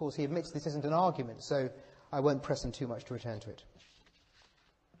 Of course, he admits this isn't an argument, so I won't press him too much to return to it.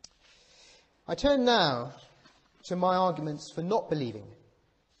 I turn now to my arguments for not believing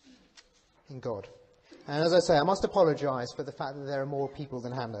in God. And as I say, I must apologize for the fact that there are more people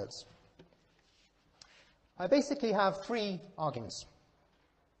than handouts. I basically have three arguments.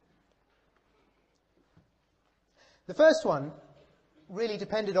 The first one really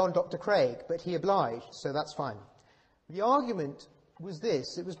depended on Dr. Craig, but he obliged, so that's fine. The argument was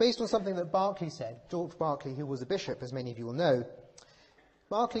this. It was based on something that Berkeley said, George Berkeley, who was a bishop, as many of you will know.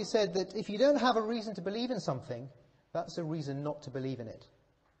 Berkeley said that if you don't have a reason to believe in something, that's a reason not to believe in it.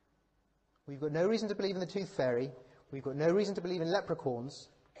 We've got no reason to believe in the tooth fairy. We've got no reason to believe in leprechauns.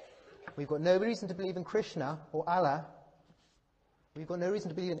 We've got no reason to believe in Krishna or Allah. We've got no reason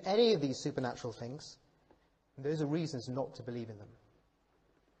to believe in any of these supernatural things. And those are reasons not to believe in them.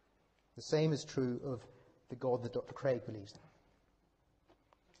 The same is true of the God that Dr. Craig believes in.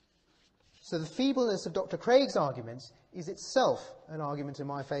 So the feebleness of Dr. Craig's arguments is itself an argument in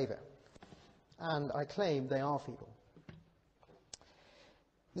my favour. And I claim they are feeble.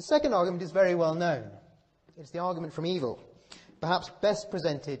 The second argument is very well known. It's the argument from evil, perhaps best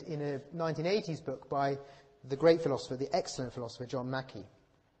presented in a 1980s book by the great philosopher, the excellent philosopher, John Mackey.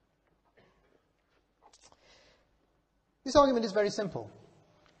 This argument is very simple.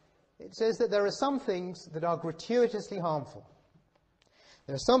 It says that there are some things that are gratuitously harmful.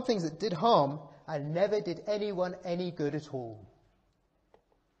 There are some things that did harm and never did anyone any good at all.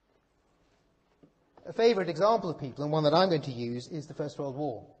 A favourite example of people, and one that I'm going to use, is the First World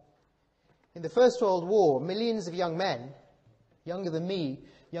War. In the First World War, millions of young men, younger than me,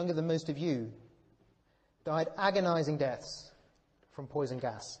 younger than most of you, died agonising deaths from poison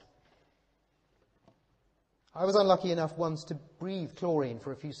gas. I was unlucky enough once to breathe chlorine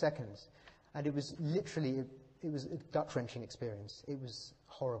for a few seconds, and it was literally, it was a gut-wrenching experience. It was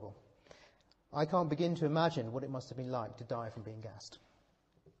horrible. I can't begin to imagine what it must have been like to die from being gassed.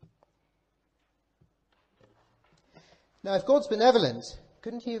 Now, if God's benevolent,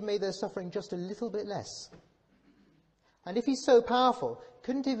 couldn't he have made their suffering just a little bit less? And if he's so powerful,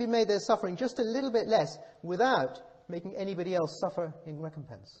 couldn't he have made their suffering just a little bit less without making anybody else suffer in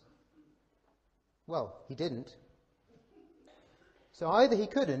recompense? Well, he didn't. So either he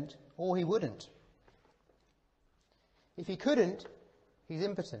couldn't or he wouldn't. If he couldn't, he's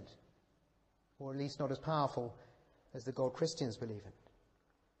impotent, or at least not as powerful as the God Christians believe in.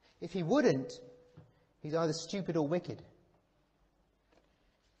 If he wouldn't, he's either stupid or wicked.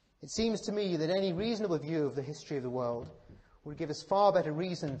 It seems to me that any reasonable view of the history of the world would give us far better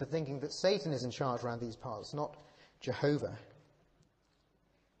reason for thinking that Satan is in charge around these parts, not Jehovah.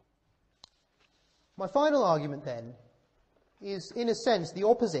 My final argument, then, is, in a sense, the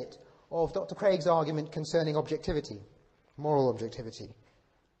opposite of Dr. Craig's argument concerning objectivity, moral objectivity.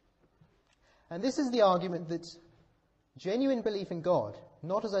 And this is the argument that genuine belief in God,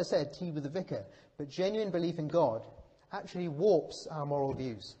 not, as I said, tea with the vicar, but genuine belief in God, actually warps our moral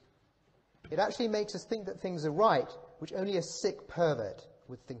views. It actually makes us think that things are right, which only a sick pervert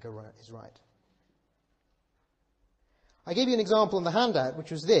would think is right. I gave you an example in the handout,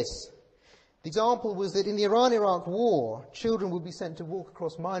 which was this. The example was that in the Iran-Iraq war, children would be sent to walk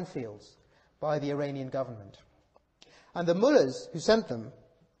across minefields by the Iranian government. And the mullahs who sent them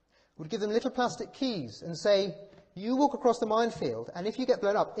would give them little plastic keys and say, you walk across the minefield, and if you get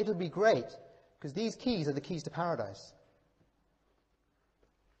blown up, it'll be great, because these keys are the keys to paradise.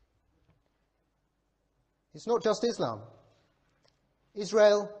 It's not just Islam.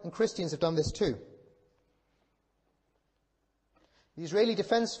 Israel and Christians have done this too. The Israeli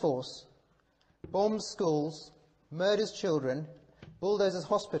Defense Force bombs schools, murders children, bulldozes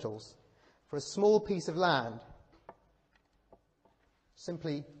hospitals for a small piece of land,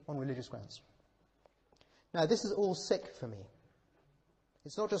 simply on religious grounds. Now, this is all sick for me.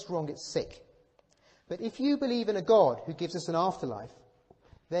 It's not just wrong, it's sick. But if you believe in a God who gives us an afterlife,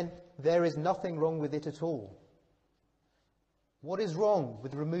 then there is nothing wrong with it at all. What is wrong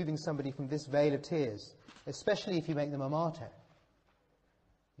with removing somebody from this vale of tears, especially if you make them a martyr?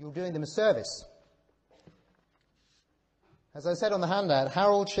 You're doing them a service. As I said on the handout,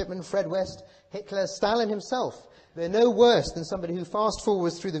 Harold Shipman, Fred West, Hitler, Stalin himself, they're no worse than somebody who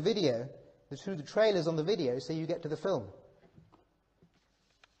fast-forwards through the video, through the trailers on the video, so you get to the film.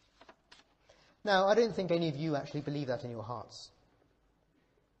 Now, I don't think any of you actually believe that in your hearts.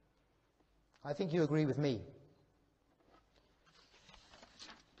 I think you agree with me.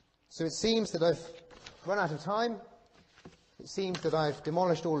 So it seems that I've run out of time. It seems that I've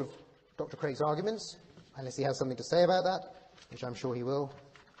demolished all of Dr. Craig's arguments, unless he has something to say about that, which I'm sure he will.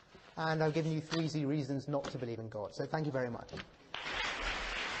 And I've given you 3 easy reasons not to believe in God. So thank you very much.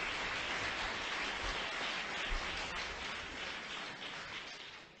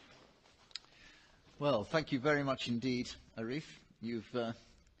 Well, thank you very much indeed, Arif. You've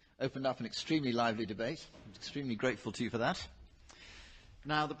opened up an extremely lively debate. I'm extremely grateful to you for that.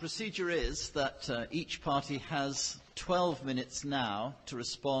 Now, the procedure is that each party has 12 minutes now to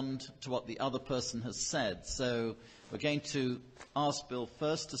respond to what the other person has said. So we're going to ask Bill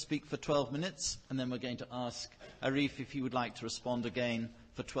first to speak for 12 minutes, and then we're going to ask Arif if he would like to respond again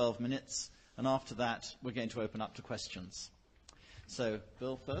for 12 minutes. And after that, we're going to open up to questions. So,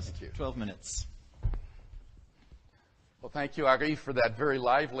 Bill first, 12 minutes. Well, thank you, Arif, for that very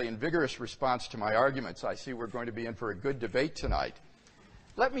lively and vigorous response to my arguments. I see we're going to be in for a good debate tonight.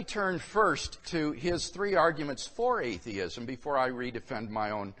 Let me turn first to his 3 arguments for atheism before I redefend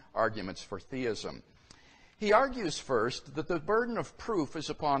my own arguments for theism. He argues first that the burden of proof is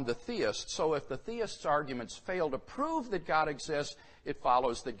upon the theist, so if the theist's arguments fail to prove that God exists, it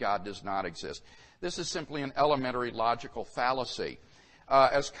follows that God does not exist. This is simply an elementary logical fallacy.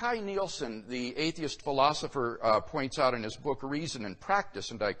 As Kai Nielsen, the atheist philosopher, points out in his book Reason and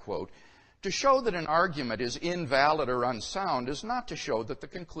Practice, and I quote, "To show that an argument is invalid or unsound is not to show that the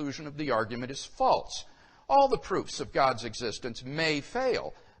conclusion of the argument is false. All the proofs of God's existence may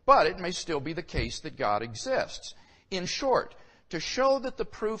fail, but it may still be the case that God exists. In short, to show that the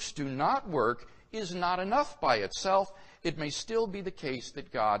proofs do not work is not enough by itself. It may still be the case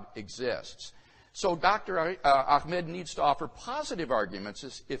that God exists." So Dr. Ahmed needs to offer positive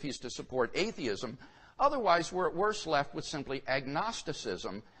arguments if he's to support atheism. Otherwise, we're at worst left with simply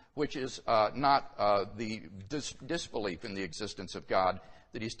agnosticism, which is not the disbelief in the existence of God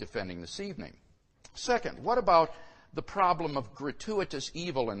that he's defending this evening. Second, what about the problem of gratuitous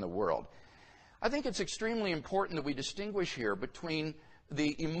evil in the world? I think it's extremely important that we distinguish here between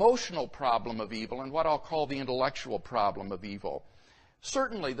the emotional problem of evil and what I'll call the intellectual problem of evil.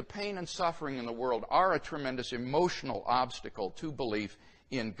 Certainly, the pain and suffering in the world are a tremendous emotional obstacle to belief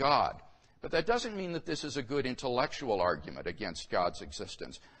in God. But that doesn't mean that this is a good intellectual argument against God's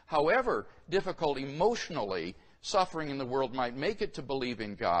existence. However difficult emotionally suffering in the world might make it to believe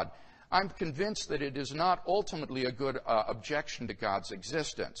in God, I'm convinced that it is not ultimately a good objection to God's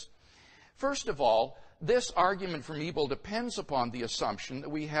existence. First of all, this argument from evil depends upon the assumption that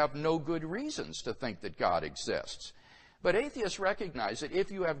we have no good reasons to think that God exists. But atheists recognize that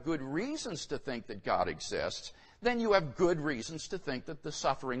if you have good reasons to think that God exists, then you have good reasons to think that the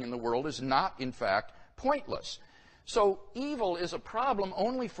suffering in the world is not, in fact, pointless. So evil is a problem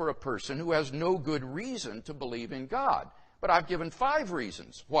only for a person who has no good reason to believe in God. But I've given 5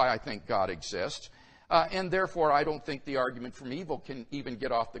 reasons why I think God exists, and therefore I don't think the argument from evil can even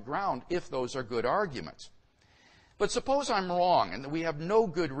get off the ground if those are good arguments. But suppose I'm wrong and that we have no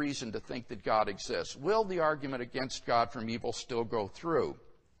good reason to think that God exists. Will the argument against God from evil still go through?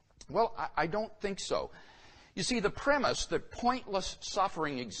 Well, I don't think so. You see, the premise that pointless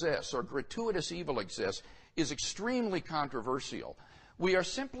suffering exists or gratuitous evil exists is extremely controversial. We are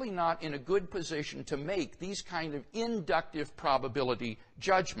simply not in a good position to make these kind of inductive probability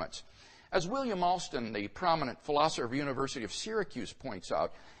judgments. As William Alston, the prominent philosopher of the University of Syracuse, points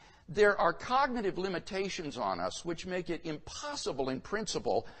out, there are cognitive limitations on us which make it impossible in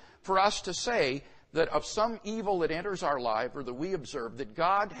principle for us to say that of some evil that enters our life or that we observe that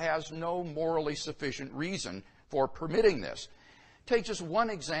God has no morally sufficient reason for permitting this. Take just one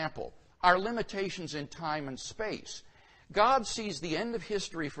example, our limitations in time and space. God sees the end of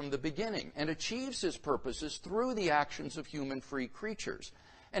history from the beginning and achieves his purposes through the actions of human free creatures.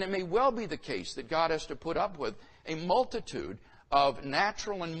 And it may well be the case that God has to put up with a multitude of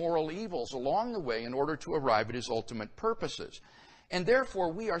natural and moral evils along the way in order to arrive at his ultimate purposes. And therefore,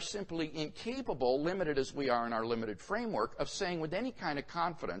 we are simply incapable, limited as we are in our limited framework, of saying with any kind of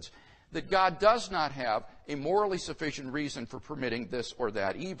confidence that God does not have a morally sufficient reason for permitting this or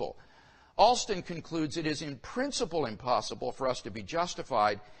that evil. Alston concludes it is in principle impossible for us to be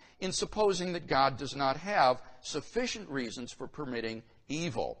justified in supposing that God does not have sufficient reasons for permitting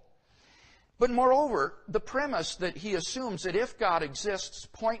evil. But moreover, the premise that he assumes that if God exists,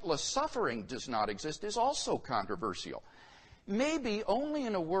 pointless suffering does not exist is also controversial. Maybe only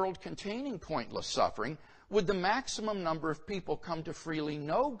in a world containing pointless suffering would the maximum number of people come to freely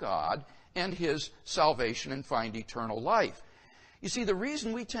know God and his salvation and find eternal life. You see, the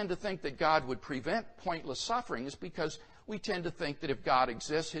reason we tend to think that God would prevent pointless suffering is because we tend to think that if God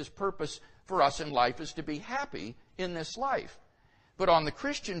exists, his purpose for us in life is to be happy in this life. But on the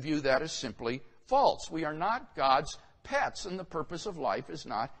Christian view, that is simply false. We are not God's pets, and the purpose of life is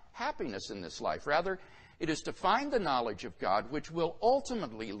not happiness in this life. Rather, it is to find the knowledge of God which will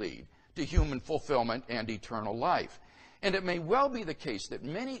ultimately lead to human fulfillment and eternal life. And it may well be the case that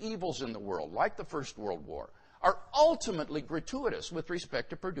many evils in the world, like the First World War, are ultimately gratuitous with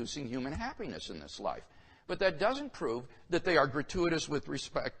respect to producing human happiness in this life. But that doesn't prove that they are gratuitous with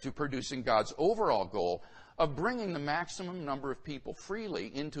respect to producing God's overall goal of bringing the maximum number of people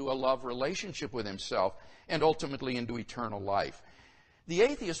freely into a love relationship with himself and ultimately into eternal life. The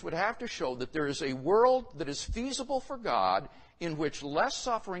atheist would have to show that there is a world that is feasible for God in which less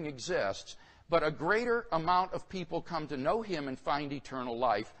suffering exists, but a greater amount of people come to know him and find eternal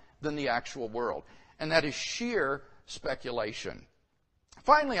life than the actual world. And that is sheer speculation.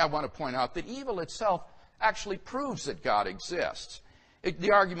 Finally, I want to point out that evil itself actually proves that God exists.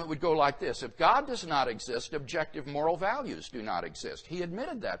 The argument would go like this. If God does not exist, objective moral values do not exist. He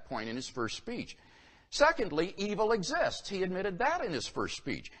admitted that point in his first speech. Secondly, evil exists. He admitted that in his first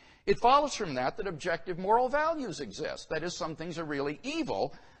speech. It follows from that objective moral values exist. That is, some things are really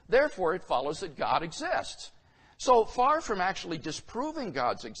evil. Therefore, it follows that God exists. So far from actually disproving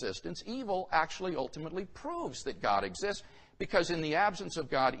God's existence, evil actually ultimately proves that God exists, because in the absence of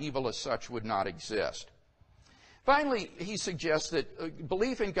God, evil as such would not exist. Finally, he suggests that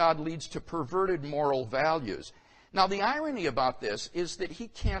belief in God leads to perverted moral values. Now, the irony about this is that he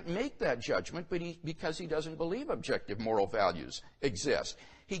can't make that judgment because he doesn't believe objective moral values exist.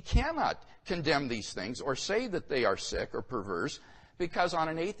 He cannot condemn these things or say that they are sick or perverse, because on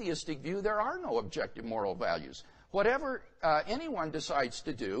an atheistic view, there are no objective moral values. Whatever anyone decides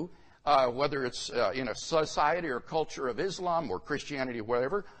to do, whether it's in a society or culture of Islam or Christianity or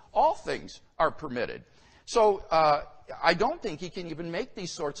whatever, all things are permitted. So I don't think he can even make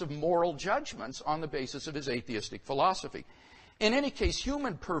these sorts of moral judgments on the basis of his atheistic philosophy. In any case,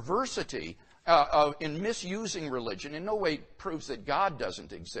 human perversity in misusing religion in no way proves that God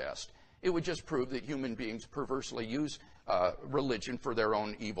doesn't exist. It would just prove that human beings perversely use religion for their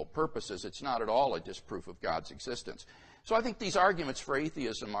own evil purposes. It's not at all a disproof of God's existence. So I think these arguments for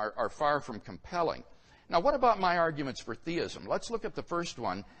atheism are far from compelling. Now, what about my arguments for theism? Let's look at the first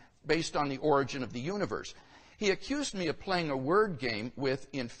one, based on the origin of the universe. He accused me of playing a word game with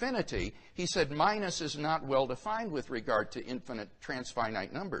infinity. He said minus is not well defined with regard to infinite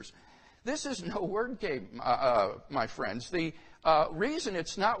transfinite numbers. This is no word game, my friends. The reason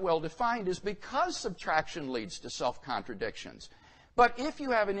it's not well defined is because subtraction leads to self-contradictions. But if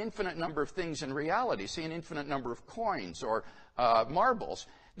you have an infinite number of things in reality, say an infinite number of coins or marbles,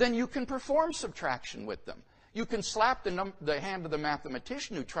 then you can perform subtraction with them. You can slap the hand of the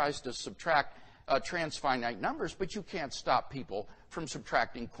mathematician who tries to subtract transfinite numbers, but you can't stop people from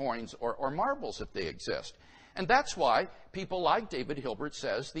subtracting coins or marbles if they exist. And that's why people like David Hilbert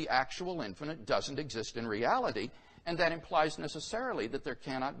says the actual infinite doesn't exist in reality, and that implies necessarily that there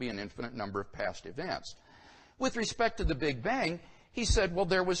cannot be an infinite number of past events. With respect to the Big Bang, he said, well,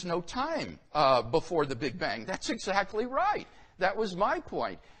 there was no time before the Big Bang. That's exactly right. That was my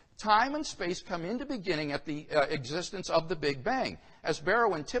point. Time and space come into beginning at the existence of the Big Bang. As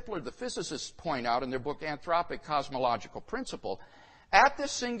Barrow and Tipler, the physicists, point out in their book Anthropic Cosmological Principle, at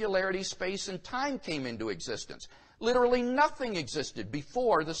this singularity, space and time came into existence. Literally nothing existed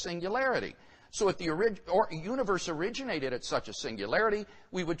before the singularity. So if the universe originated at such a singularity,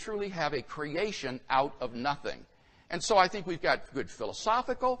 we would truly have a creation out of nothing. And so I think we've got good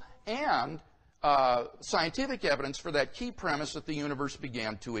philosophical and scientific evidence for that key premise that the universe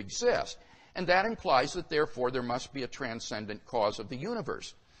began to exist. And that implies that, therefore, there must be a transcendent cause of the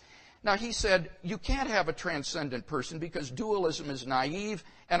universe. Now, he said, you can't have a transcendent person because dualism is naive,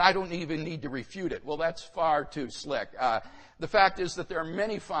 and I don't even need to refute it. Well, that's far too slick. The fact is that there are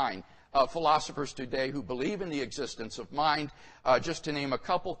many fine philosophers today who believe in the existence of mind. Just to name a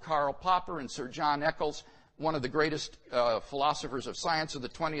couple, Karl Popper and Sir John Eccles, one of the greatest philosophers of science of the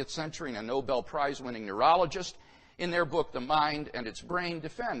 20th century and a Nobel Prize-winning neurologist, in their book, The Mind and Its Brain,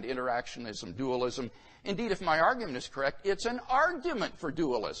 defend interactionism, dualism. Indeed, if my argument is correct, it's an argument for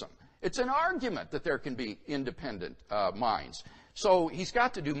dualism. It's an argument that there can be independent minds. So he's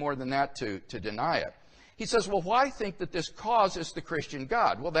got to do more than that to deny it. He says, well, why think that this cause is the Christian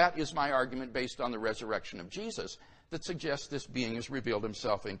God? Well, that is my argument based on the resurrection of Jesus that suggests this being has revealed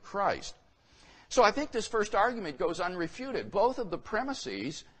himself in Christ. So I think this first argument goes unrefuted. Both of the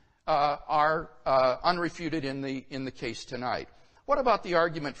premises are unrefuted in the case tonight. What about the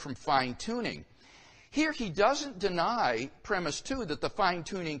argument from fine-tuning? Here he doesn't deny premise 2 that the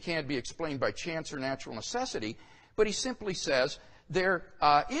fine-tuning can't be explained by chance or natural necessity, but he simply says there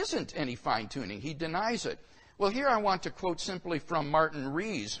isn't any fine-tuning. He denies it. Well, here I want to quote simply from Martin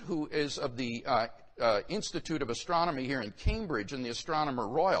Rees, who is of the Institute of Astronomy here in Cambridge and the Astronomer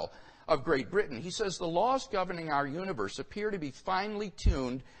Royal of Great Britain. He says, the laws governing our universe appear to be finely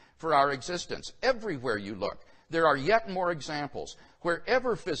tuned for our existence. Everywhere you look, there are yet more examples.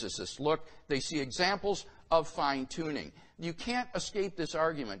 Wherever physicists look, they see examples of fine-tuning. You can't escape this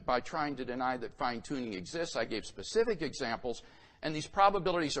argument by trying to deny that fine-tuning exists. I gave specific examples, and these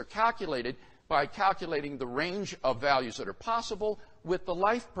probabilities are calculated by calculating the range of values that are possible with the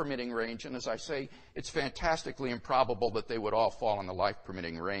life-permitting range. And as I say, it's fantastically improbable that they would all fall in the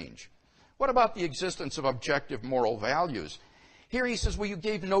life-permitting range. What about the existence of objective moral values? Here he says, well, you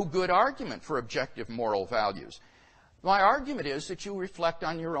gave no good argument for objective moral values. My argument is that you reflect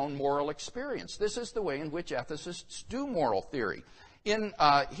on your own moral experience. This is the way in which ethicists do moral theory. In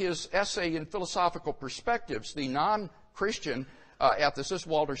his essay in Philosophical Perspectives, the non-Christian ethicist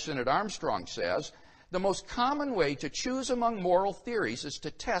Walter Sinnott Armstrong says, the most common way to choose among moral theories is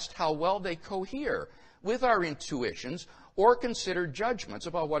to test how well they cohere with our intuitions or considered judgments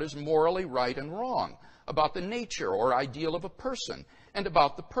about what is morally right and wrong, about the nature or ideal of a person, and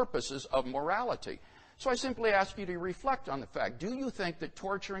about the purposes of morality. So I simply ask you to reflect on the fact, do you think that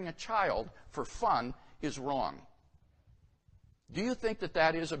torturing a child for fun is wrong? Do you think that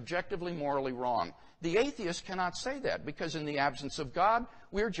that is objectively morally wrong? The atheist cannot say that, because in the absence of God,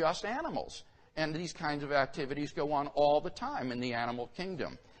 we're just animals. And these kinds of activities go on all the time in the animal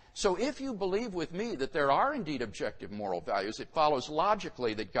kingdom. So if you believe with me that there are indeed objective moral values, it follows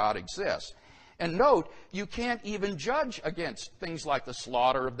logically that God exists. And note, you can't even judge against things like the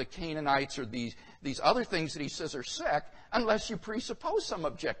slaughter of the Canaanites or these other things that he says are sick unless you presuppose some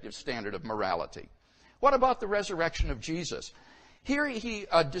objective standard of morality. What about the resurrection of Jesus? Here he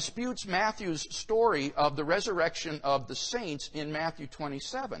disputes Matthew's story of the resurrection of the saints in Matthew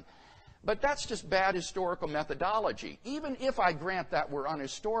 27. But that's just bad historical methodology. Even if I grant that we're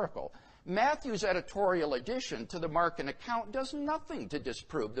unhistorical, Matthew's editorial addition to the Markan account does nothing to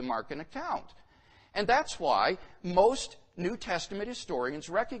disprove the Markan account. And that's why most New Testament historians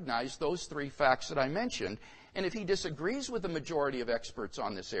recognize those three facts that I mentioned. And if he disagrees with the majority of experts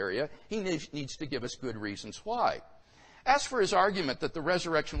on this area, he needs to give us good reasons why. As for his argument that the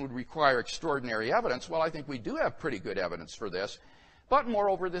resurrection would require extraordinary evidence, well, I think we do have pretty good evidence for this. But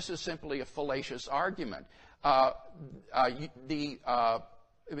moreover, this is simply a fallacious argument. The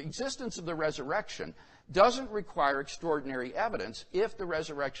existence of the resurrection doesn't require extraordinary evidence if the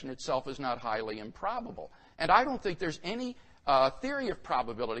resurrection itself is not highly improbable. And I don't think there's any theory of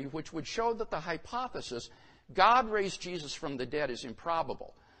probability which would show that the hypothesis God raised Jesus from the dead is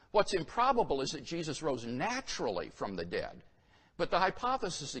improbable. What's improbable is that Jesus rose naturally from the dead. But the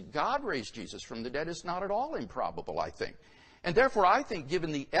hypothesis that God raised Jesus from the dead is not at all improbable, I think. And therefore, I think,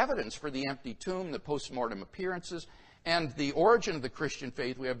 given the evidence for the empty tomb, the post-mortem appearances, and the origin of the Christian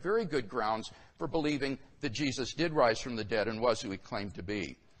faith, we have very good grounds for believing that Jesus did rise from the dead and was who he claimed to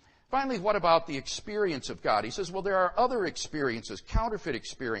be. Finally, what about the experience of God? He says, well, there are other experiences, counterfeit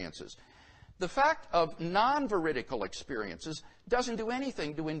experiences. The fact of non-veridical experiences doesn't do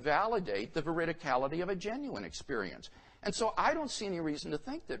anything to invalidate the veridicality of a genuine experience. And so I don't see any reason to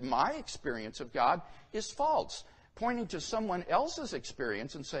think that my experience of God is false. Pointing to someone else's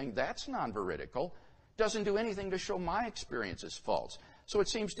experience and saying that's non-veridical doesn't do anything to show my experience is false. So it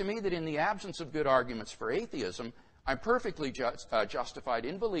seems to me that in the absence of good arguments for atheism, I'm perfectly justified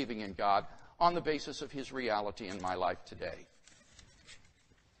in believing in God on the basis of his reality in my life today.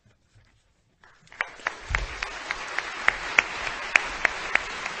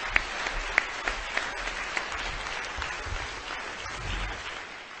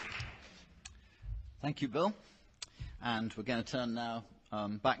 Thank you, Bill. And we're going to turn now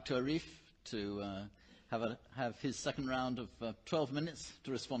back to Arif to have his second round of 12 minutes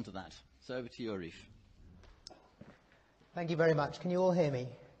to respond to that. So over to you, Arif. Thank you very much. Can you all hear me?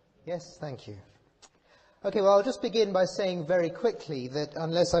 Yes, thank you. Okay, well, I'll just begin by saying very quickly that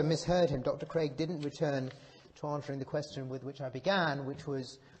unless I misheard him, Dr. Craig didn't return to answering the question with which I began, which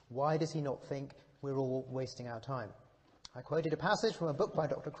was, why does he not think we're all wasting our time? I quoted a passage from a book by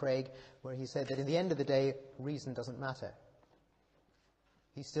Dr. Craig where he said that in the end of the day, reason doesn't matter.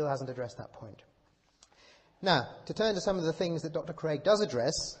 He still hasn't addressed that point. Now, to turn to some of the things that Dr. Craig does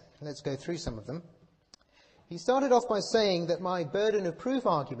address, let's go through some of them. He started off by saying that my burden of proof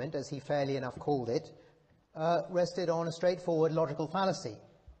argument, as he fairly enough called it, rested on a straightforward logical fallacy.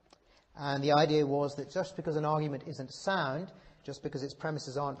 And the idea was that just because an argument isn't sound, just because its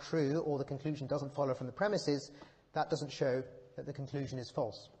premises aren't true, or the conclusion doesn't follow from the premises, that doesn't show that the conclusion is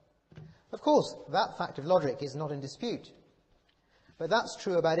false. Of course, that fact of logic is not in dispute. But that's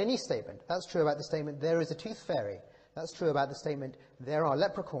true about any statement. That's true about the statement, there is a tooth fairy. That's true about the statement, there are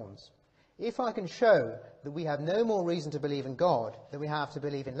leprechauns. If I can show that we have no more reason to believe in God than we have to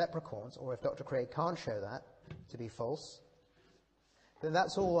believe in leprechauns, or if Dr. Craig can't show that to be false, then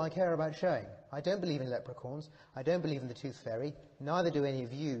that's all I care about showing. I don't believe in leprechauns. I don't believe in the tooth fairy. Neither do any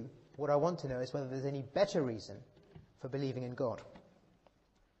of you. What I want to know is whether there's any better reason for believing in God.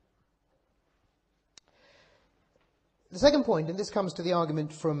 The second point, and this comes to the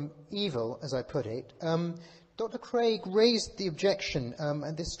argument from evil, as I put it, Dr. Craig raised the objection,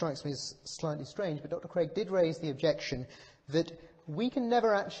 and this strikes me as slightly strange, but Dr. Craig did raise the objection that we can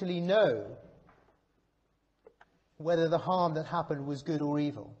never actually know whether the harm that happened was good or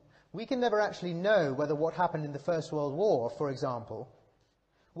evil. We can never actually know whether what happened in the First World War, for example,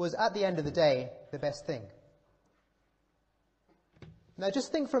 was at the end of the day the best thing. Now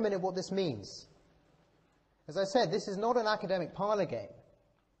just think for a minute what this means. As I said, this is not an academic parlor game.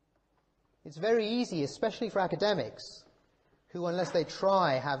 It's very easy, especially for academics, who, unless they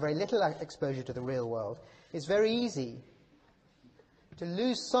try, have very little exposure to the real world. It's very easy to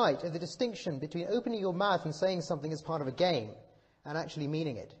lose sight of the distinction between opening your mouth and saying something as part of a game and actually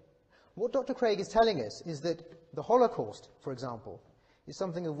meaning it. What Dr. Craig is telling us is that the Holocaust, for example, is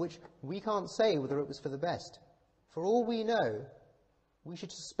something of which we can't say whether it was for the best. For all we know, we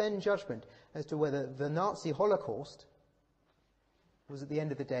should suspend judgment as to whether the Nazi Holocaust was at the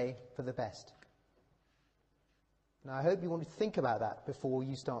end of the day for the best. Now, I hope you want to think about that before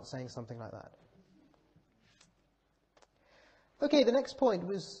you start saying something like that. Okay, the next point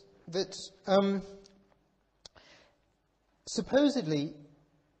was that supposedly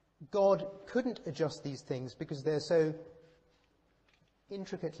God couldn't adjust these things because they're so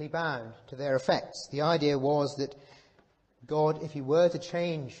intricately bound to their effects. The idea was that God, if he were to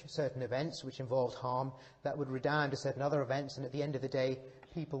change certain events which involved harm, that would redound to certain other events, and at the end of the day,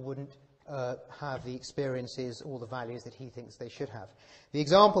 people wouldn't have the experiences or the values that he thinks they should have. The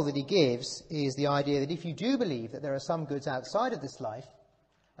example that he gives is the idea that if you do believe that there are some goods outside of this life,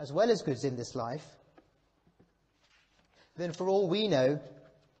 as well as goods in this life, then for all we know,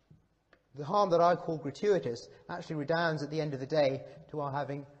 the harm that I call gratuitous actually redounds at the end of the day to our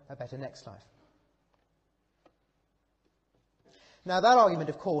having a better next life. Now, that argument,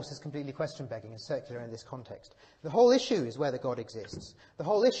 of course, is completely question-begging and circular in this context. The whole issue is whether God exists. The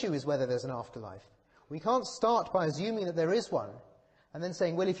whole issue is whether there's an afterlife. We can't start by assuming that there is one, and then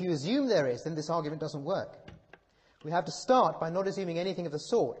saying, well, if you assume there is, then this argument doesn't work. We have to start by not assuming anything of the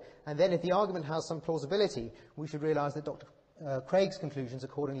sort, and then if the argument has some plausibility, we should realize that Dr. Craig's conclusions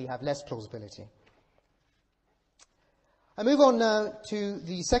accordingly have less plausibility. I move on now to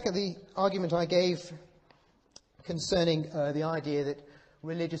the argument I gave concerning the idea that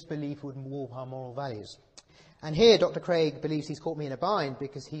religious belief would warp our moral values. And here Dr. Craig believes he's caught me in a bind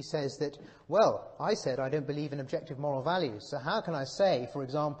because he says that, well, I said I don't believe in objective moral values, so how can I say, for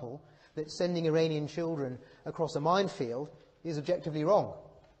example, that sending Iranian children across a minefield is objectively wrong?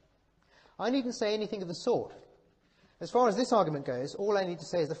 I needn't say anything of the sort. As far as this argument goes, all I need to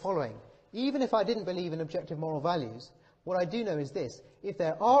say is the following. Even if I didn't believe in objective moral values, what I do know is this. If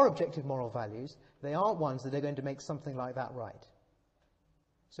there are objective moral values, they aren't ones that are going to make something like that right.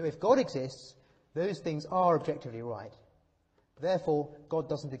 So if God exists, those things are objectively right. Therefore, God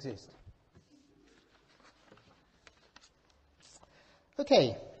doesn't exist.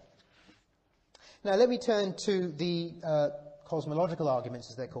 Okay. Now let me turn to the cosmological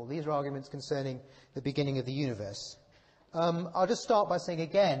arguments, as they're called. These are arguments concerning the beginning of the universe. I'll just start by saying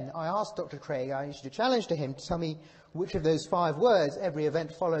again, I asked Dr. Craig, I issued a challenge to him to tell me which of those 5 words, every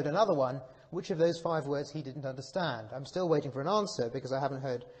event followed another one, which of those 5 words he didn't understand. I'm still waiting for an answer because I haven't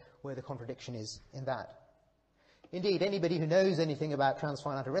heard where the contradiction is in that. Indeed, anybody who knows anything about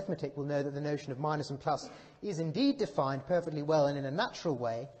transfinite arithmetic will know that the notion of minus and plus is indeed defined perfectly well and in a natural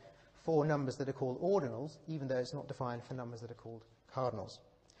way for numbers that are called ordinals, even though it's not defined for numbers that are called cardinals.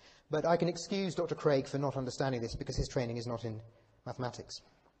 But I can excuse Dr. Craig for not understanding this because his training is not in mathematics.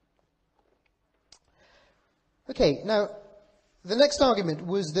 Okay, now, the next argument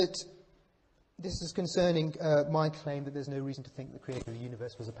was that this is concerning my claim that there's no reason to think the creator of the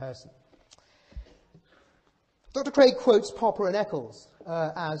universe was a person. Dr. Craig quotes Popper and Eccles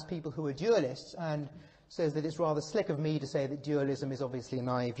as people who are dualists and says that it's rather slick of me to say that dualism is obviously a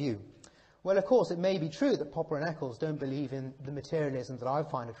naive view. Well, of course, it may be true that Popper and Eccles don't believe in the materialism that I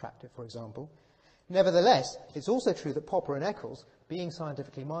find attractive, for example. Nevertheless, it's also true that Popper and Eccles, being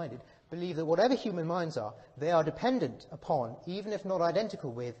scientifically minded, believe that whatever human minds are, they are dependent upon, even if not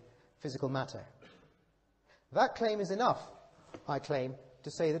identical with, physical matter. That claim is enough, I claim,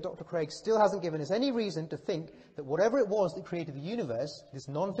 to say that Dr. Craig still hasn't given us any reason to think that whatever it was that created the universe, this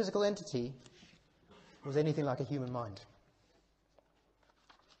non-physical entity, was anything like a human mind.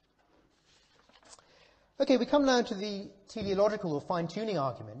 Okay, we come now to the teleological or fine-tuning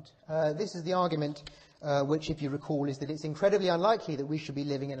argument. This is the argument which, if you recall, is that it's incredibly unlikely that we should be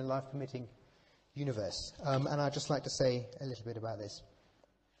living in a life-permitting universe. And I'd just like to say a little bit about this.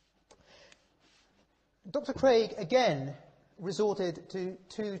 Dr. Craig, again, resorted to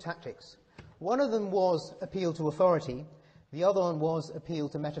 2 tactics. One of them was appeal to authority. The other one was appeal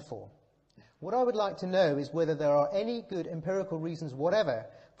to metaphor. What I would like to know is whether there are any good empirical reasons whatever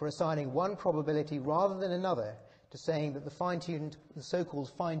for assigning one probability rather than another to saying that the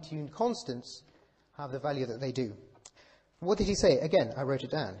so-called fine-tuned constants have the value that they do. What did he say? Again, I wrote it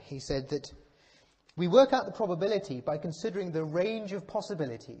down. He said that we work out the probability by considering the range of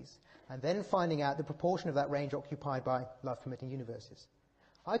possibilities and then finding out the proportion of that range occupied by life-permitting universes.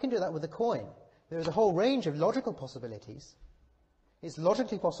 I can do that with a coin. There is a whole range of logical possibilities. It's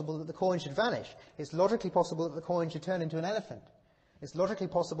logically possible that the coin should vanish. It's logically possible that the coin should turn into an elephant. It's logically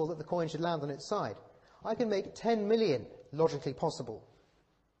possible that the coin should land on its side. I can make 10 million logically possible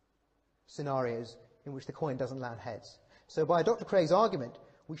scenarios in which the coin doesn't land heads. So by Dr. Craig's argument,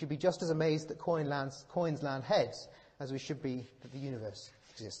 we should be just as amazed that coins land heads as we should be that the universe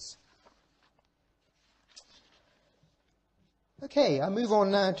exists. Okay, I move on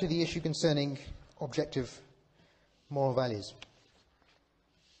now to the issue concerning objective moral values.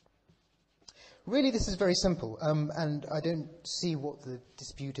 Really, this is very simple, and I don't see what the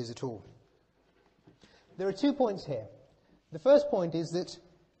dispute is at all. There are 2 points here. The first point is that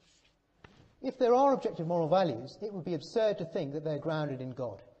if there are objective moral values, it would be absurd to think that they're grounded in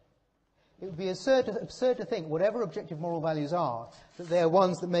God. It would be absurd to think, whatever objective moral values are, that they are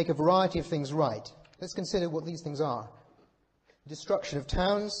ones that make a variety of things right. Let's consider what these things are. Destruction of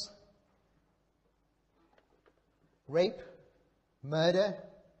towns, rape, murder,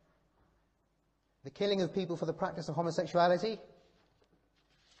 the killing of people for the practice of homosexuality.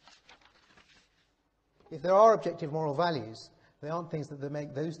 If there are objective moral values, they aren't things that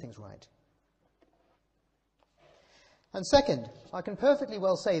make those things right. And second, I can perfectly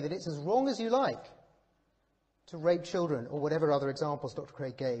well say that it's as wrong as you like to rape children, or whatever other examples Dr.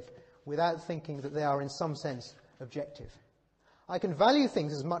 Craig gave, without thinking that they are in some sense objective. I can value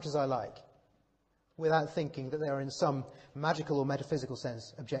things as much as I like, without thinking that they are in some magical or metaphysical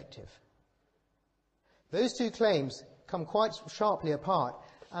sense objective. Those two claims come quite sharply apart,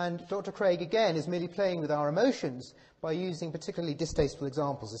 and Dr. Craig again is merely playing with our emotions by using particularly distasteful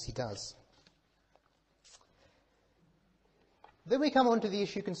examples as he does. Then we come on to the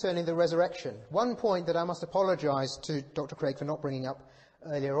issue concerning the resurrection. One point that I must apologize to Dr. Craig for not bringing up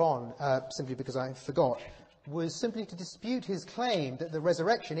earlier on, simply because I forgot, was simply to dispute his claim that the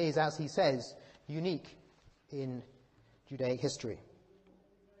resurrection is, as he says, unique in Judaic history.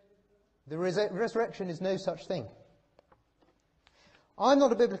 The resurrection is no such thing. I'm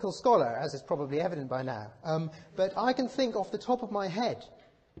not a biblical scholar, as is probably evident by now, but I can think off the top of my head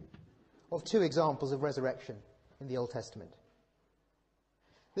of 2 examples of resurrection in the Old Testament.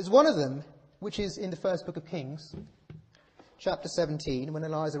 There's one of them, which is in the first book of Kings, chapter 17, when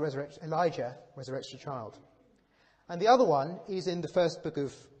Elijah resurrects a child. And the other one is in the first book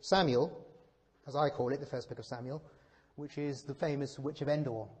of Samuel, as I call it, the first book of Samuel, which is the famous Witch of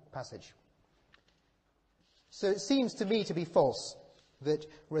Endor passage. So it seems to me to be false that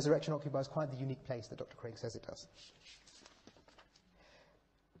resurrection occupies quite the unique place that Dr. Craig says it does.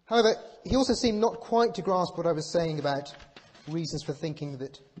 However, he also seemed not quite to grasp what I was saying about reasons for thinking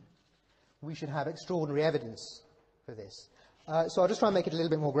that we should have extraordinary evidence for this. So I'll just try and make it a little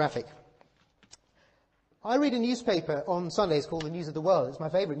bit more graphic. I read a newspaper on Sundays called The News of the World. It's my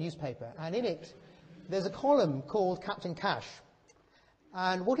favourite newspaper. And in it, there's a column called Captain Cash.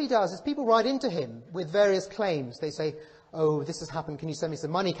 And what he does is people write into him with various claims. They say, oh, this has happened, can you send me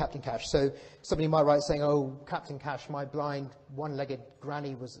some money, Captain Cash? So somebody might write saying, oh, Captain Cash, my blind, one-legged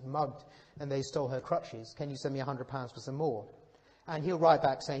granny was mugged and they stole her crutches. Can you send me £100 for some more? And he'll write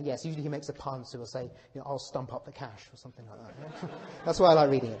back saying, yes. Usually he makes a pun, so he'll say, I'll stump up the cash or something like that. Yeah? That's why I like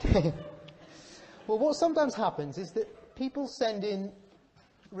reading it. Well, what sometimes happens is that people send in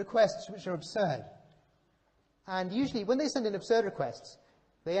requests which are absurd. And usually when they send in absurd requests,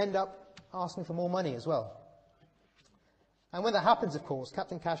 they end up asking for more money as well. And when that happens, of course,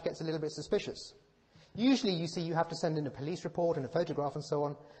 Captain Cash gets a little bit suspicious. Usually, you see, you have to send in a police report and a photograph and so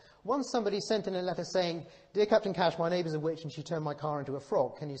on. Once somebody sent in a letter saying, dear Captain Cash, my neighbour's a witch and she turned my car into a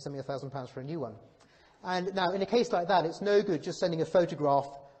frog. Can you send me £1,000 for a new one? And now, in a case like that, it's no good just sending a photograph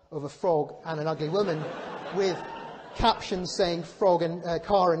of a frog and an ugly woman with captions saying frog and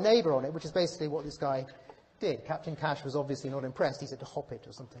car and neighbour on it, which is basically what this guy did. Captain Cash was obviously not impressed. He said to hop it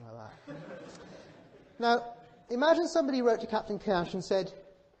or something like that. Now, imagine somebody wrote to Captain Cash and said,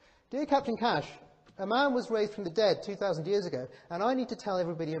 dear Captain Cash, a man was raised from the dead 2,000 years ago, and I need to tell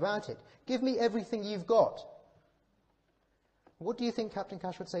everybody about it. Give me everything you've got. What do you think Captain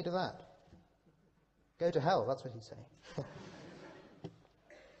Cash would say to that? Go to hell, that's what he'd say.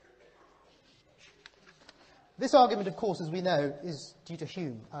 This argument, of course, as we know, is due to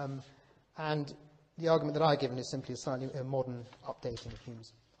Hume, and the argument that I've given is simply a slightly modern updating of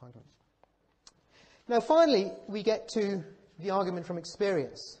Hume's argument. Now, finally, we get to the argument from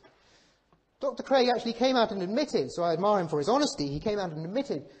experience. Dr. Craig actually came out and admitted, so I admire him for his honesty, he came out and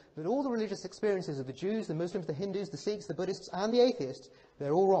admitted that all the religious experiences of the Jews, the Muslims, the Hindus, the Sikhs, the Buddhists, and the atheists,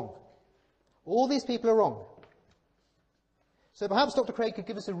 they're all wrong. All these people are wrong. So perhaps Dr. Craig could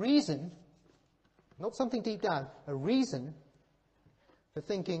give us a reason, not something deep down, a reason for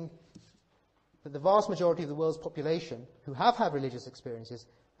thinking that the vast majority of the world's population who have had religious experiences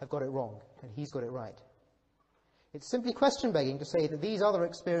have got it wrong, and he's got it right. It's simply question-begging to say that these other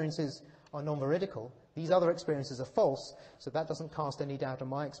experiences are non-veridical, these other experiences are false, so that doesn't cast any doubt on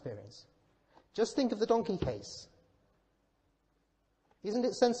my experience. Just think of the donkey case. Isn't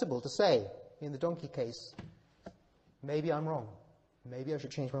it sensible to say, in the donkey case, maybe I'm wrong, maybe I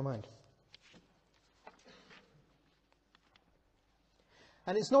should change my mind?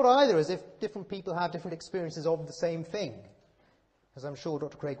 And it's not either as if different people have different experiences of the same thing. As I'm sure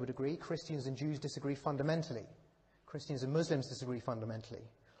Dr. Craig would agree, Christians and Jews disagree fundamentally. Christians and Muslims disagree fundamentally.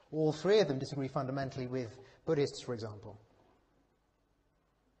 All three of them disagree fundamentally with Buddhists, for example.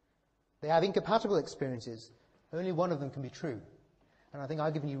 They have incompatible experiences. Only one of them can be true. And I think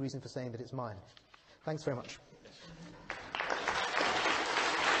I've given you reason for saying that it's mine. Thanks very much.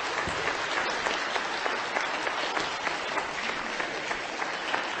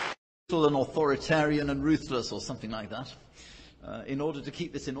 An authoritarian and ruthless or something like that, in order to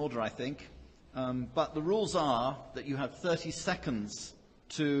keep this in order, I think. But the rules are that you have 30 seconds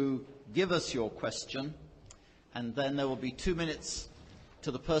to give us your question, and then there will be 2 minutes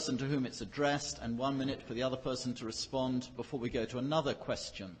to the person to whom it's addressed and 1 minute for the other person to respond before we go to another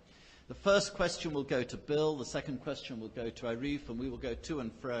question. The first question will go to Bill, the second question will go to Arif, and we will go to and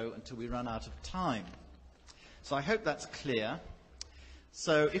fro until we run out of time. So I hope that's clear.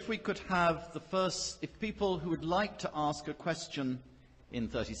 So if we could have if people who would like to ask a question in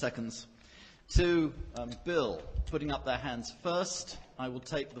 30 seconds to Bill, putting up their hands first, I will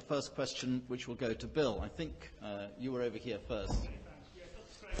take the first question, which will go to Bill. I think you were over here first. Okay, thanks. Yeah,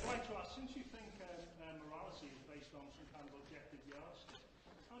 that's great. I'd like to ask, since you think morality is based on some kind of objective yardstick,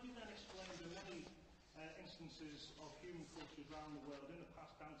 how do you then explain the many instances of human cultures around the world in the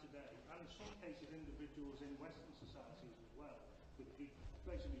past and today, and in some cases individuals in Western societies as well, with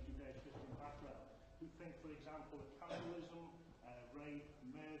basically Judeo-Christian background, who think, for example, that cannibalism, rape,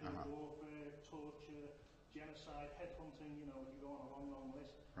 murder, warfare, torture, genocide, headhunting, you go on a long, long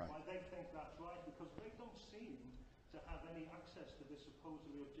list, why they think that's right, because they don't seem to have any access to this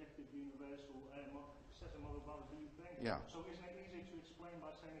supposedly objective, universal set of moral values that you think. Yeah. So isn't it easy to explain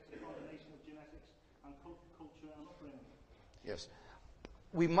by saying it's a combination of genetics and culture and upbringing? Yes.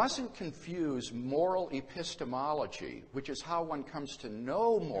 We mustn't confuse moral epistemology, which is how one comes to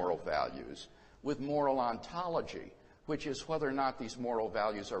know moral values, with moral ontology, which is whether or not these moral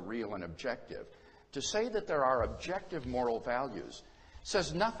values are real and objective. To say that there are objective moral values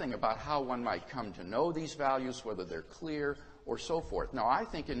says nothing about how one might come to know these values, whether they're clear or so forth. Now, I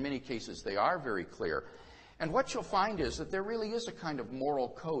think in many cases they are very clear. And what you'll find is that there really is a kind of moral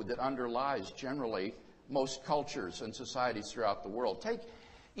code that underlies generally most cultures and societies throughout the world. Take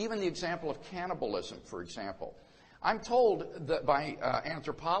even the example of cannibalism, for example. I'm told that by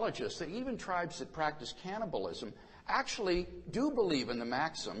anthropologists that even tribes that practice cannibalism actually do believe in the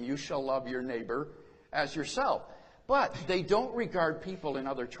maxim, you shall love your neighbor as yourself. But they don't regard people in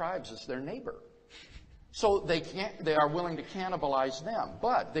other tribes as their neighbor. So they are willing to cannibalize them,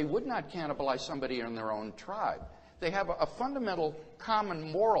 but they would not cannibalize somebody in their own tribe. They have a fundamental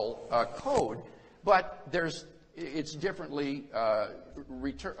common moral code, but it's differently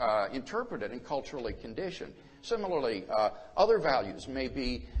interpreted and culturally conditioned. Similarly, other values may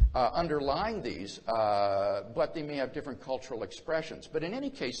be underlying these, but they may have different cultural expressions. But in any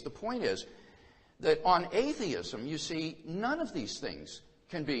case, the point is that on atheism, you see, none of these things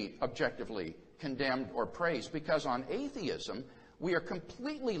can be objectively condemned or praised, because on atheism, we are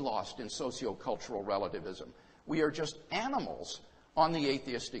completely lost in sociocultural relativism. We are just animals on the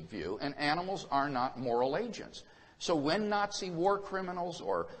atheistic view, and animals are not moral agents. So when Nazi war criminals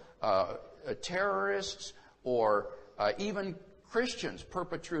or terrorists or even Christians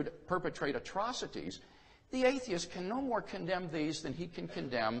perpetrate atrocities, the atheist can no more condemn these than he can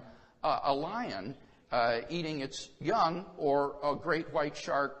condemn a lion eating its young or a great white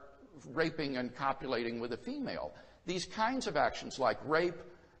shark raping and copulating with a female. These kinds of actions like rape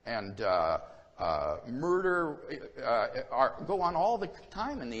and murder go on all the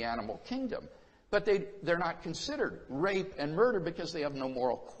time in the animal kingdom. But they're not considered rape and murder because they have no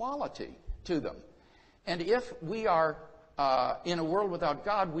moral quality to them. And if we are in a world without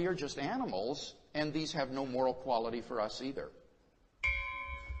God, we are just animals, and these have no moral quality for us either.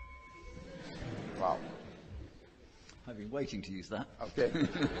 Wow. I've been waiting to use that. Okay.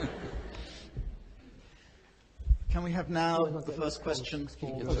 Can we have now the first question?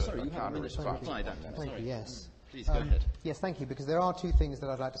 Sorry, you have a response. Thank you, yes. Please go ahead. Yes, thank you, because there are two things that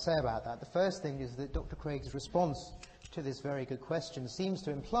I'd like to say about that. The first thing is that Dr. Craig's response to this very good question seems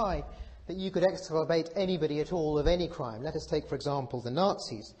to imply that you could exculpate anybody at all of any crime. Let us take, for example, the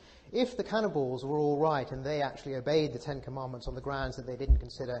Nazis. If the cannibals were all right and they actually obeyed the Ten Commandments on the grounds that they didn't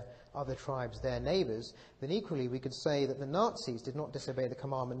consider other tribes their neighbors, then equally we could say that the Nazis did not disobey the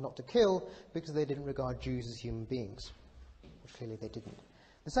commandment not to kill because they didn't regard Jews as human beings, which clearly they didn't.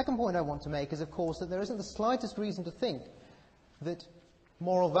 The second point I want to make is, of course, that there isn't the slightest reason to think that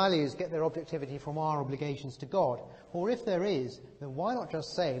moral values get their objectivity from our obligations to God? Or if there is, then why not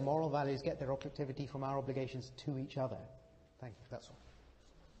just say moral values get their objectivity from our obligations to each other? Thank you. That's all.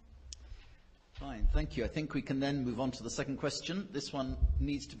 Fine, thank you. I think we can then move on to the second question. This one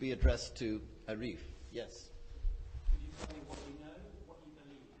needs to be addressed to Arif. Yes. Could you tell me what you know, what you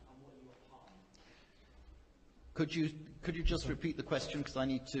believe, and what you apply? Could you just repeat the question, because I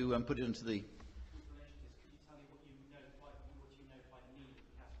need to put it into the... Could you tell me what you know by meaning of the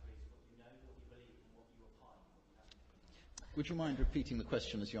categories, what you know, what you believe, and what you apply? Would you mind repeating the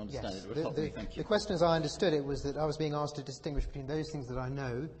question as you understand Yes. it? It would help me, thank you. The question, as I understood it, was that I was being asked to distinguish between those things that I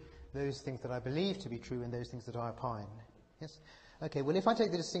know, those things that I believe to be true, and those things that I opine. Yes? Okay, well, if I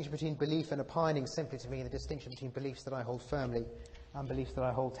take the distinction between belief and opining simply to mean the distinction between beliefs that I hold firmly and beliefs that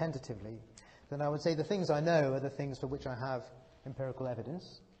I hold tentatively, then I would say the things I know are the things for which I have empirical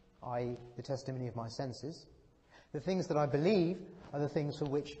evidence, i.e. the testimony of my senses. The things that I believe are the things for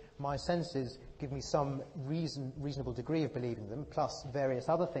which my senses give me some reasonable degree of believing them, plus various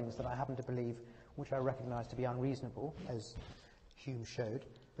other things that I happen to believe which I recognize to be unreasonable, as Hume showed.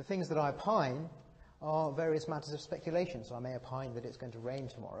 The things that I opine are various matters of speculation. So I may opine that it's going to rain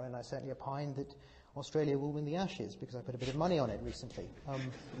tomorrow, and I certainly opine that Australia will win the Ashes because I put a bit of money on it recently.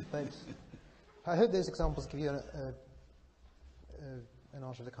 But I hope those examples give you an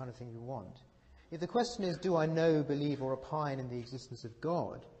answer to the kind of thing you want. If the question is, do I know, believe, or opine in the existence of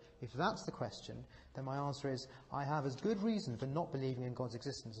God, if that's the question, then my answer is, I have as good reason for not believing in God's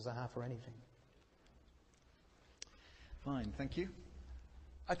existence as I have for anything. Fine, thank you.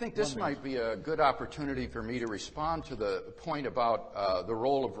 I think this might be a good opportunity for me to respond to the point about the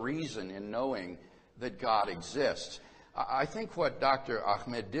role of reason in knowing that God exists. I think what Dr.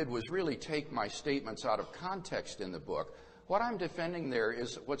 Ahmed did was really take my statements out of context in the book. What I'm defending there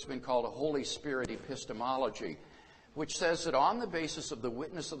is what's been called a Holy Spirit epistemology, which says that on the basis of the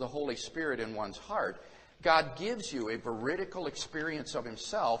witness of the Holy Spirit in one's heart, God gives you a veridical experience of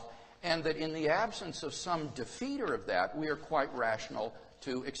himself, and that in the absence of some defeater of that, we are quite rational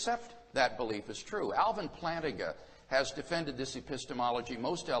to accept that belief as true. Alvin Plantinga has defended this epistemology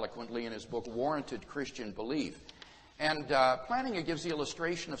most eloquently in his book, Warranted Christian Belief. And Plantinga gives the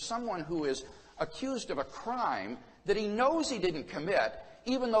illustration of someone who is accused of a crime that he knows he didn't commit,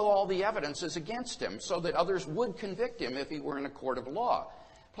 even though all the evidence is against him, so that others would convict him if he were in a court of law.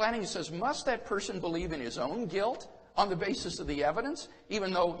 Plantinga says, must that person believe in his own guilt on the basis of the evidence,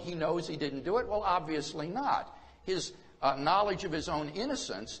 even though he knows he didn't do it? Well, obviously not. His knowledge of his own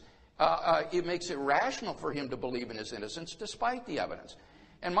innocence, it makes it rational for him to believe in his innocence despite the evidence.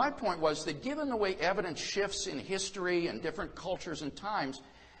 And my point was that given the way evidence shifts in history and different cultures and times,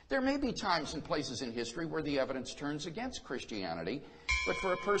 there may be times and places in history where the evidence turns against Christianity, but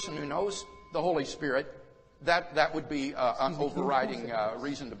for a person who knows the Holy Spirit, that would be an overriding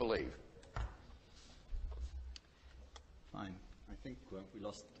reason to believe. Fine. I think we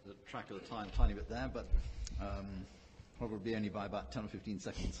lost track of the time a tiny bit there, but probably only by about 10 or 15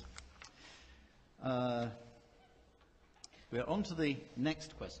 seconds. We're on to the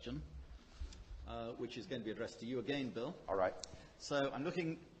next question, which is going to be addressed to you again, Bill. All right. So I'm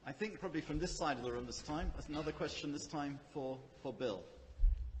looking, I think, probably from this side of the room this time. There's another question this time for Bill.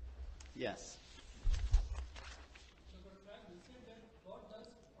 Yes.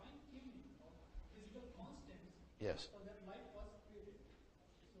 Yes. So that life was created.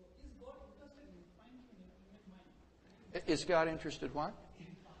 So is God interested in fine-tuning human mind? Is God interested what?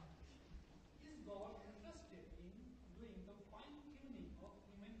 Is God interested in doing the fine-tuning of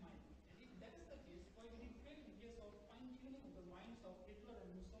human mind? And if that is the case, why did he fail in case of fine-tuning of the minds of Hitler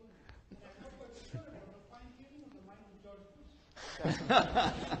and Mussolini? And I'm not quite sure about the fine-tuning of the mind of George Bush.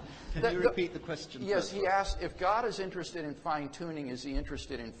 Can you repeat the question? Yes, he asked, if God is interested in fine-tuning, is he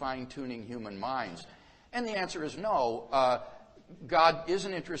interested in fine-tuning human minds? And the answer is no. God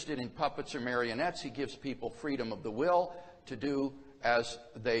isn't interested in puppets or marionettes. He gives people freedom of the will to do as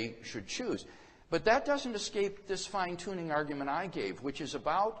they should choose. But that doesn't escape this fine-tuning argument I gave, which is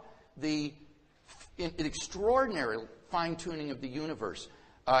about the extraordinary fine-tuning of the universe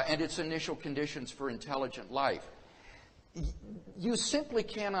and its initial conditions for intelligent life. You simply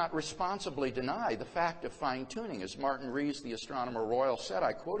cannot responsibly deny the fact of fine-tuning. As Martin Rees, the astronomer royal, said,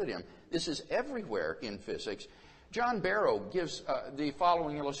 I quoted him, this is everywhere in physics. John Barrow gives the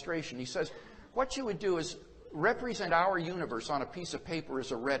following illustration. He says, what you would do is represent our universe on a piece of paper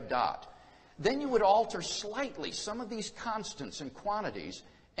as a red dot. Then you would alter slightly some of these constants and quantities,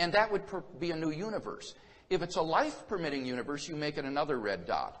 and that would be a new universe. If it's a life-permitting universe, you make it another red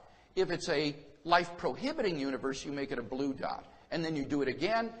dot. If it's a life-prohibiting universe, you make it a blue dot. And then you do it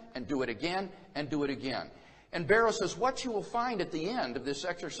again, and do it again, and do it again. And Barrow says, what you will find at the end of this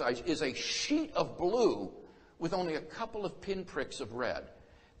exercise is a sheet of blue with only a couple of pinpricks of red.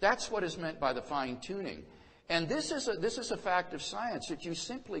 That's what is meant by the fine-tuning. And this is a fact of science that you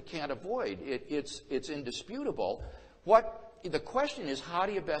simply can't avoid. It's indisputable. The question is, how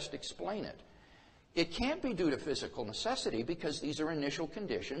do you best explain it? It can't be due to physical necessity because these are initial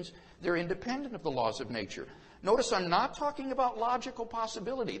conditions. They're independent of the laws of nature. Notice I'm not talking about logical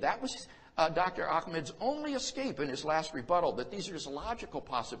possibility. That was Dr. Ahmed's only escape in his last rebuttal, that these are just logical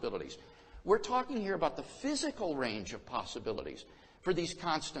possibilities. We're talking here about the physical range of possibilities for these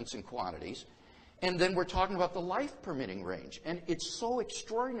constants and quantities. And then we're talking about the life-permitting range. And it's so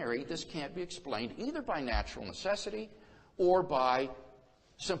extraordinary, this can't be explained either by natural necessity or by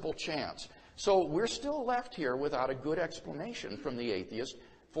simple chance. So we're still left here without a good explanation from the atheist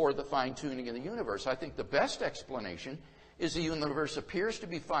for the fine-tuning of the universe. I think the best explanation is the universe appears to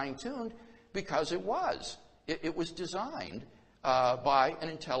be fine-tuned because it was. It was designed by an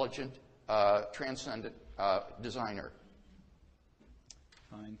intelligent, transcendent designer.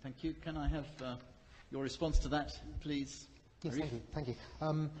 Fine, thank you. Can I have your response to that, please? Yes, thank you.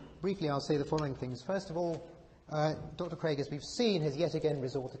 Briefly, I'll say the following things. First of all, Dr. Craig, as we've seen, has yet again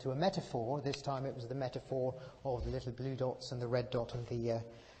resorted to a metaphor. This time it was the metaphor of the little blue dots and the red dot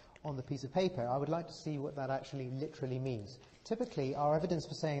on the piece of paper. I would like to see what that actually literally means. Typically, our evidence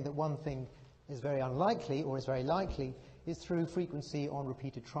for saying that one thing is very unlikely or is very likely is through frequency on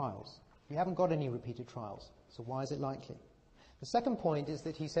repeated trials. We haven't got any repeated trials, so why is it likely? The second point is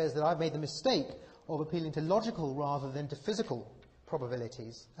that he says that I've made the mistake of appealing to logical rather than to physical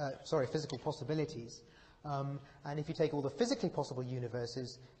probabilities, physical possibilities. And if you take all the physically possible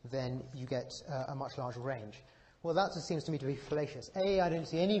universes, then you get a much larger range. Well, that just seems to me to be fallacious. A, I don't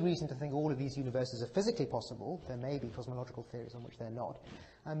see any reason to think all of these universes are physically possible. There may be cosmological theories on which they're not.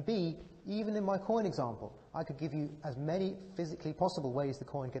 And B, even in my coin example, I could give you as many physically possible ways the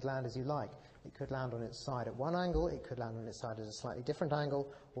coin could land as you like. It could land on its side at one angle, it could land on its side at a slightly different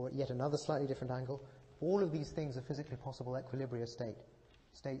angle, or at yet another slightly different angle. All of these things are physically possible equilibria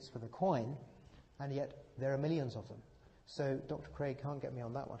states for the coin, and yet there are millions of them. So Dr. Craig can't get me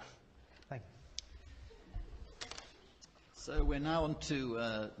on that one. Thank you. So we're now on to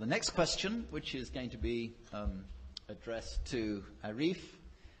the next question, which is going to be addressed to Arif.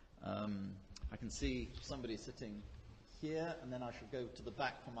 I can see somebody sitting here, and then I should go to the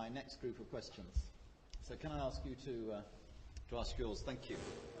back for my next group of questions. So can I ask you to ask yours? Thank you.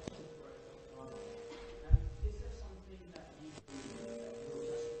 Is there something that you believe that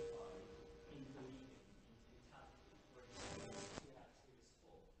you're justified in believing in totality, for example, the atheist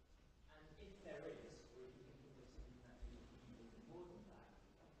for? And if there is, or if you can think of something that you believe in more than that,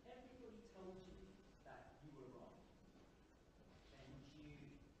 everybody told you that you were wrong. Then would you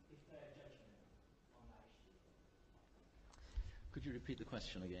defer judgment on that issue? Could you repeat the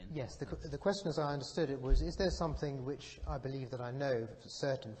question again? Yes, the question as I understood it was, is there something which I believe that I know for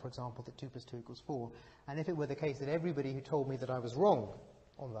certain, for example, that 2 + 2 = 4, and if it were the case that everybody who told me that I was wrong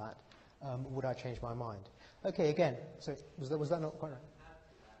on that, would I change my mind? Okay, again, so was that not quite right?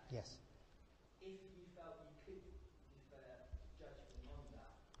 Yes. If you felt you could defer judgment on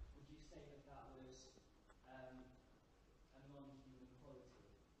that, would you say that that was a non-human quality?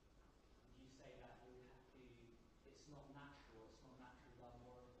 Would you say that you would have to, it's not natural by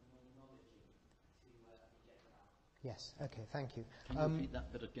more phenomenology to reject that? Yes, okay, thank you. Can you repeat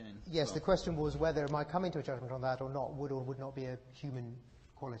that bit again? Yes, Well, the question was whether my coming to a judgment on that or would not be a human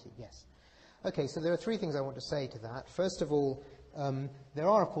quality, yes. Okay, so there are 3 things I want to say to that. First of all, there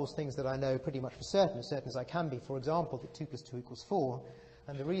are, of course, things that I know pretty much for certain, as certain as I can be. For example, that 2 + 2 = 4.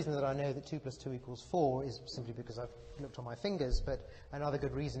 And the reason that I know that 2 + 2 = 4 is simply because I've looked on my fingers. But another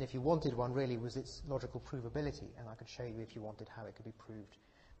good reason, if you wanted one, really, was its logical provability. And I could show you, if you wanted, how it could be proved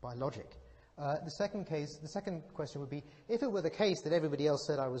by logic. The second question would be, if it were the case that everybody else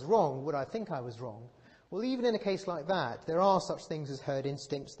said I was wrong, would I think I was wrong? Well, even in a case like that, there are such things as herd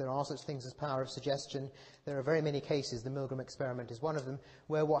instincts, there are such things as power of suggestion. There are very many cases, the Milgram experiment is one of them,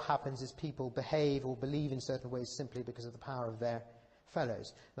 where what happens is people behave or believe in certain ways simply because of the power of their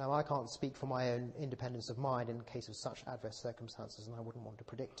fellows. Now, I can't speak for my own independence of mind in case of such adverse circumstances, and I wouldn't want to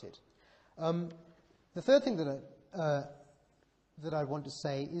predict it. The third thing that I want to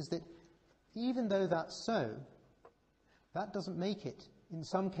say is that even though that's so, that doesn't make it, in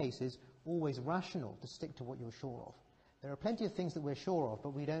some cases, always rational to stick to what you're sure of. There are plenty of things that we're sure of, but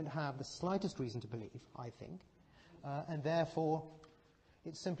we don't have the slightest reason to believe, I think, and therefore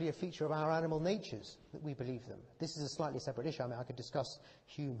it's simply a feature of our animal natures that we believe them. This is a slightly separate issue. I mean, I could discuss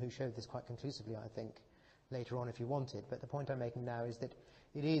Hume, who showed this quite conclusively, I think, later on if you wanted, but the point I'm making now is that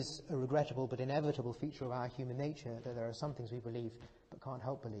It is a regrettable but inevitable feature of our human nature that there are some things we believe but can't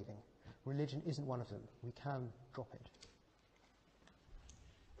help believing. Religion isn't one of them. We can drop it.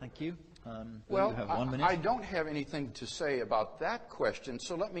 Thank you. Well, you have 1 minute. I don't have anything to say about that question,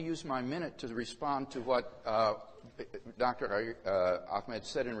 so let me use my minute to respond to what Dr. Ahmed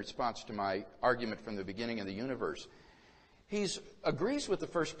said in response to my argument from the beginning of the universe. He agrees with the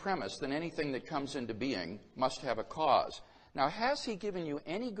first premise that anything that comes into being must have a cause. Now, has he given you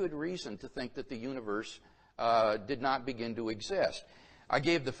any good reason to think that the universe did not begin to exist? I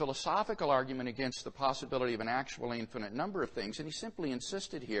gave the philosophical argument against the possibility of an actual infinite number of things, and he simply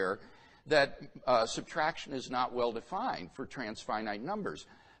insisted here that subtraction is not well defined for transfinite numbers.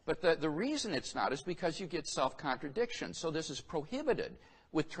 But the reason it's not is because you get self-contradiction. So this is prohibited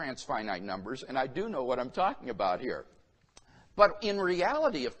with transfinite numbers, and I do know what I'm talking about here. But in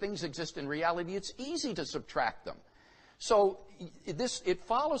reality, if things exist in reality, it's easy to subtract them. So it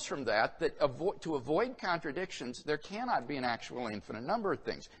follows from that to avoid contradictions, there cannot be an actual infinite number of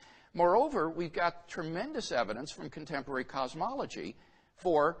things. Moreover, we've got tremendous evidence from contemporary cosmology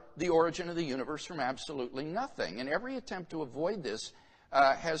for the origin of the universe from absolutely nothing. And every attempt to avoid this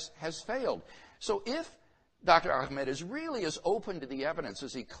has failed. So if Dr. Ahmed is really as open to the evidence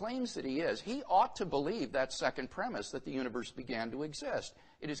as he claims that he is, he ought to believe that second premise, that the universe began to exist.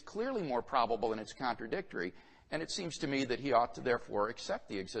 It is clearly more probable than it's contradictory. And it seems to me that he ought to therefore accept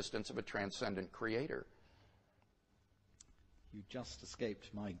the existence of a transcendent creator. You just escaped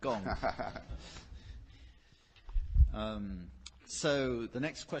my gong. So the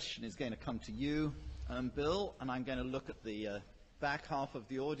next question is going to come to you, Bill, and I'm going to look at the back half of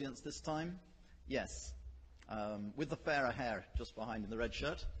the audience this time. Yes. With the fairer hair just behind in the red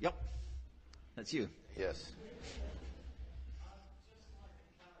shirt. Yep. That's you. Yes.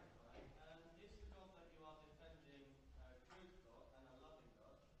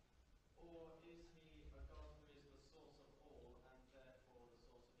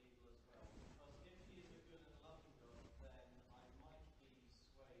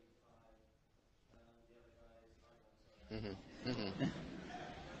 Mm-hmm. Mm-hmm.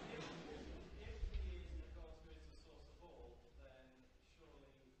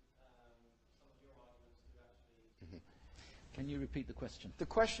 Can you repeat the question? The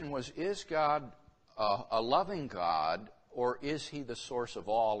question was, is God a loving God, or is he the source of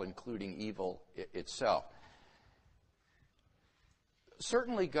all, including evil itself?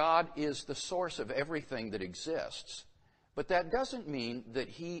 Certainly God is the source of everything that exists, but that doesn't mean that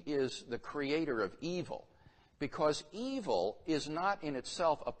he is the creator of evil, because evil is not in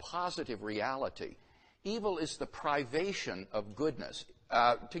itself a positive reality. Evil is the privation of goodness.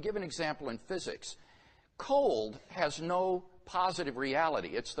 To give an example in physics, cold has no positive reality.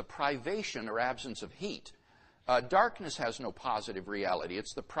 It's the privation or absence of heat. Darkness has no positive reality.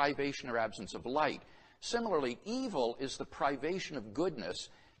 It's the privation or absence of light. Similarly, evil is the privation of goodness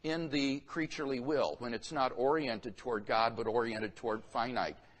in the creaturely will, when it's not oriented toward God, but oriented toward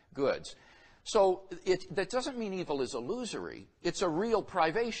finite goods. So that doesn't mean evil is illusory. It's a real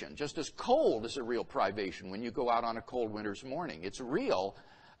privation, just as cold is a real privation when you go out on a cold winter's morning. It's real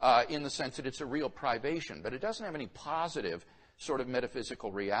in the sense that it's a real privation, but it doesn't have any positive sort of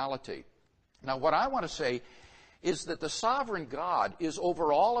metaphysical reality. Now, what I want to say is that the sovereign God is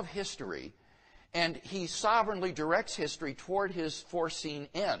over all of history, and he sovereignly directs history toward his foreseen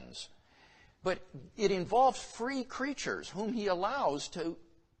ends. But it involves free creatures whom he allows to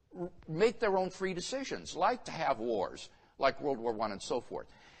make their own free decisions, like to have wars, like World War I and so forth.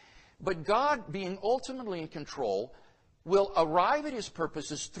 But God, being ultimately in control, will arrive at his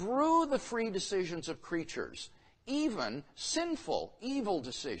purposes through the free decisions of creatures, even sinful, evil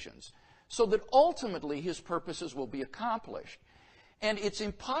decisions, so that ultimately his purposes will be accomplished. And it's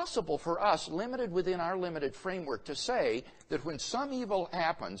impossible for us, limited within our limited framework, to say that when some evil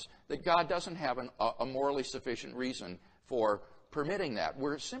happens, that God doesn't have a morally sufficient reason for permitting that.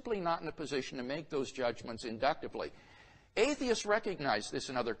 We're simply not in a position to make those judgments inductively. Atheists recognize this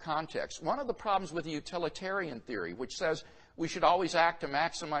in other contexts. One of the problems with the utilitarian theory, which says we should always act to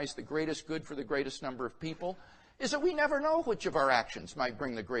maximize the greatest good for the greatest number of people, is that we never know which of our actions might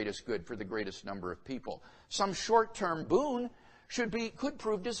bring the greatest good for the greatest number of people. Some short-term boon could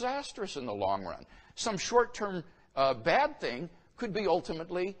prove disastrous in the long run. Some short-term bad thing could be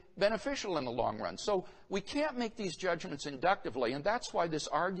ultimately beneficial in the long run. So we can't make these judgments inductively, and that's why this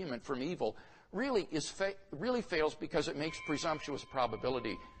argument from evil really fails, because it makes presumptuous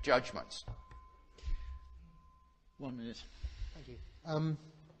probability judgments. 1 minute. Thank you.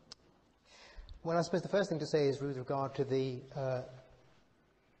 Well, I suppose the first thing to say is with regard to the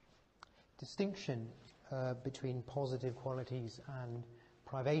distinction between positive qualities and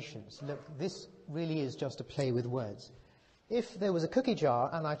privations. Look, this really is just a play with words. If there was a cookie jar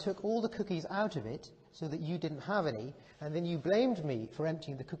and I took all the cookies out of it so that you didn't have any, and then you blamed me for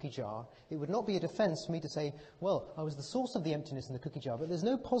emptying the cookie jar, it would not be a defense for me to say, well, I was the source of the emptiness in the cookie jar, but there's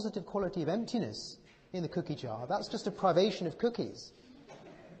no positive quality of emptiness in the cookie jar. That's just a privation of cookies.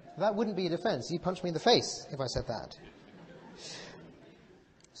 That wouldn't be a defense. You'd punch me in the face if I said that.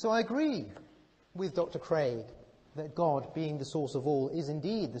 So I agree with Dr. Craig that God, being the source of all, is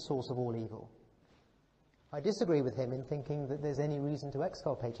indeed the source of all evil. I disagree with him in thinking that there's any reason to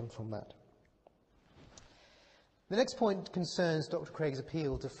exculpate him from that. The next point concerns Dr. Craig's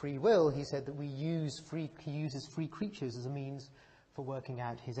appeal to free will. He said that he uses free creatures as a means for working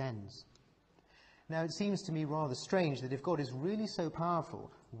out his ends. Now, it seems to me rather strange that if God is really so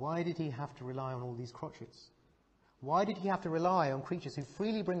powerful, why did he have to rely on all these crotchets? Why did he have to rely on creatures who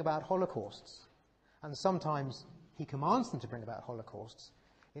freely bring about holocausts? And sometimes he commands them to bring about holocausts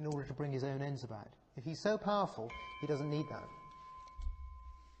in order to bring his own ends about. If he's so powerful, he doesn't need that.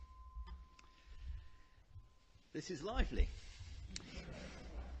 This is lively.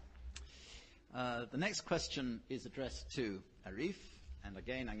 The next question is addressed to Arif, and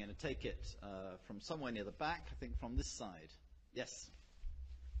again I'm going to take it from somewhere near the back, I think from this side. Yes?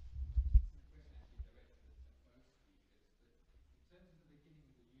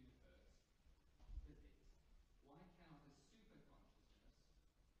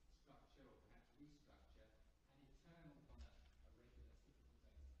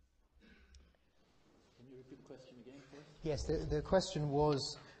 Can you repeat the question again, please? Yes, the question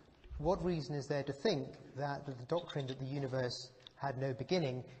was, what reason is there to think that the doctrine that the universe had no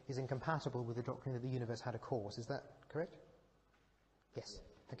beginning is incompatible with the doctrine that the universe had a cause? Is that correct? Yes.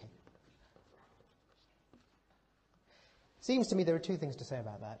 Okay. Seems to me there are two things to say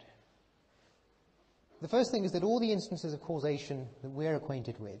about that. The first thing is that all the instances of causation that we're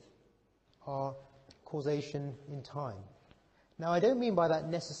acquainted with are causation in time. Now, I don't mean by that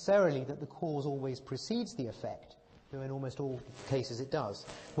necessarily that the cause always precedes the effect, though in almost all cases it does.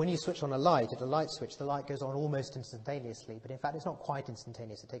 When you switch on a light, at a light switch, the light goes on almost instantaneously, but in fact it's not quite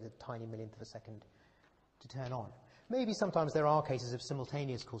instantaneous. It takes a tiny millionth of a second to turn on. Maybe sometimes there are cases of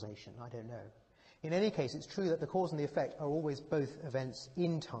simultaneous causation, I don't know. In any case, it's true that the cause and the effect are always both events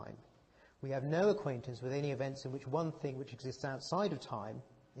in time. We have no acquaintance with any events in which one thing which exists outside of time,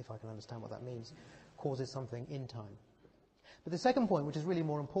 if I can understand what that means, causes something in time. But the second point, which is really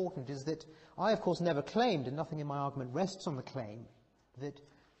more important, is that I, of course, never claimed, and nothing in my argument rests on the claim, that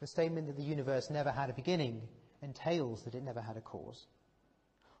the statement that the universe never had a beginning entails that it never had a cause.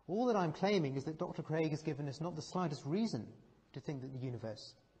 All that I'm claiming is that Dr. Craig has given us not the slightest reason to think that the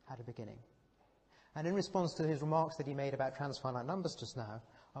universe had a beginning. And in response to his remarks that he made about transfinite numbers just now,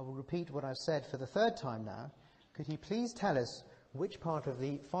 I will repeat what I've said for the third time now. Could he please tell us which part of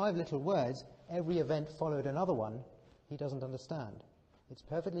the 5 little words, every event followed another one, he doesn't understand? It's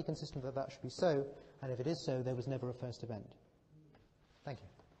perfectly consistent that that should be so, and if it is so, there was never a first event. Thank you.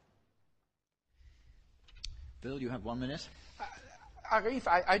 Bill, you have 1 minute. Arif,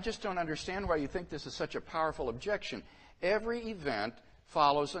 I just don't understand why you think this is such a powerful objection. Every event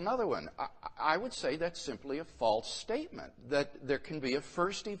follows another one. I would say that's simply a false statement, that there can be a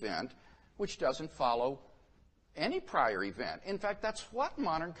first event which doesn't follow any prior event. In fact, that's what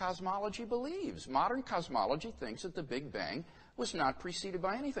modern cosmology believes. Modern cosmology thinks that the Big Bang was not preceded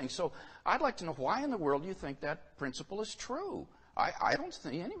by anything. So I'd like to know why in the world you think that principle is true. I don't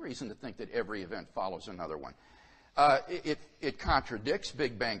see any reason to think that every event follows another one. It contradicts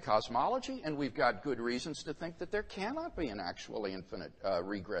Big Bang cosmology, and we've got good reasons to think that there cannot be an actually infinite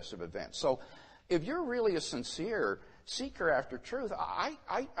regressive event. So if you're really a sincere seeker after truth,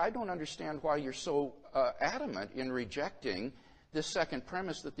 I don't understand why you're so adamant in rejecting this second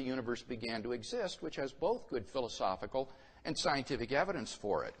premise that the universe began to exist, which has both good philosophical and scientific evidence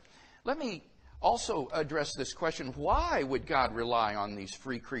for it. Let me also address this question: why would God rely on these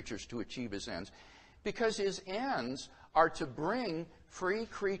free creatures to achieve his ends? Because his ends are to bring free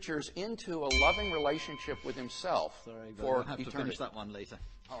creatures into a loving relationship with himself. Sorry, for we'll have eternity. to finish that one later.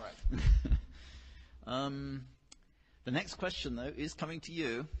 All right. The next question, though, is coming to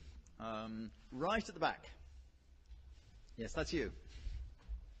you, right at the back. Yes, that's you.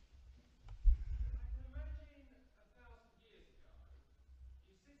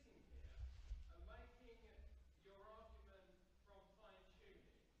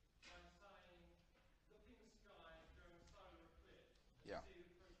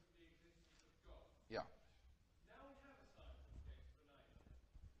 Yeah. Now we have a scientific explanation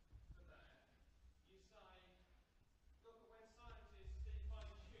for that. You say, look, when scientists see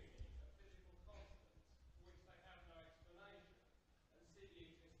fine-tuning of physical constants for which they have no explanation and see the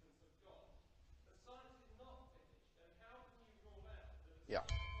Yeah.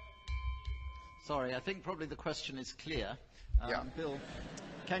 Sorry, I think probably the question is clear. Yeah. Bill,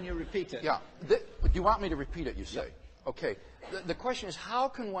 can you repeat it? Yeah. Do you want me to repeat it, you say? Yep. Okay. The question is, how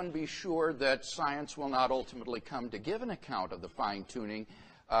can one be sure that science will not ultimately come to give an account of the fine-tuning,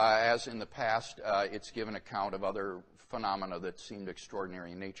 as in the past it's given account of other phenomena that seemed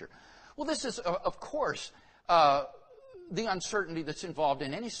extraordinary in nature? Well, this is, of course, the uncertainty that's involved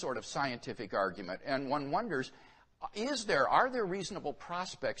in any sort of scientific argument. And one wonders, are there reasonable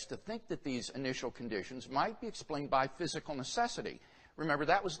prospects to think that these initial conditions might be explained by physical necessity? Remember,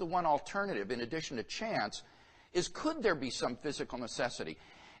 that was the one alternative, in addition to chance, is could there be some physical necessity?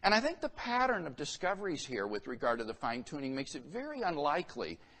 And I think the pattern of discoveries here with regard to the fine-tuning makes it very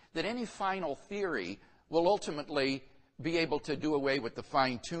unlikely that any final theory will ultimately be able to do away with the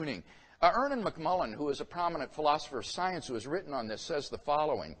fine-tuning. Ernan McMullen, who is a prominent philosopher of science who has written on this, says the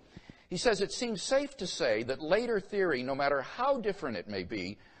following. He says, it seems safe to say that later theory, no matter how different it may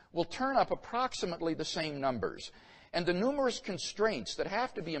be, will turn up approximately the same numbers. And the numerous constraints that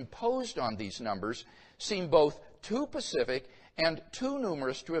have to be imposed on these numbers seem both too specific and too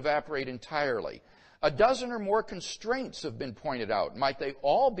numerous to evaporate entirely. A dozen or more constraints have been pointed out. Might they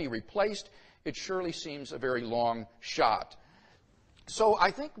all be replaced? It surely seems a very long shot. So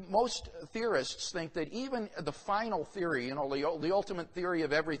I think most theorists think that even the final theory, the ultimate theory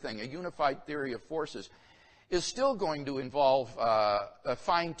of everything, a unified theory of forces, is still going to involve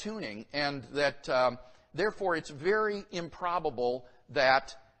fine-tuning, and that therefore it's very improbable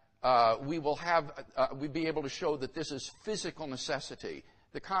that we'd be able to show that this is physical necessity.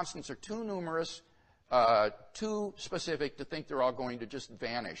 The constants are too numerous, too specific to think they're all going to just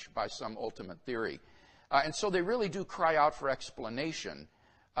vanish by some ultimate theory. And so they really do cry out for explanation,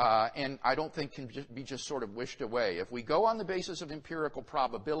 and I don't think can be just sort of wished away. If we go on the basis of empirical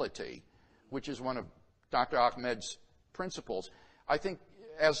probability, which is one of Dr. Ahmed's principles, I think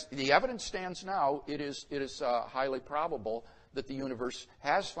as the evidence stands now, it is highly probable that the universe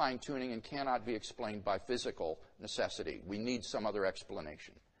has fine-tuning and cannot be explained by physical necessity. We need some other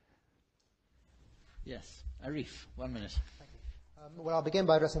explanation. Yes. Arif, 1 minute. Thank you. Well, I'll begin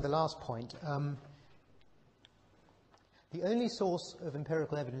by addressing the last point. The only source of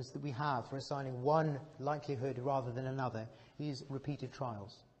empirical evidence that we have for assigning one likelihood rather than another is repeated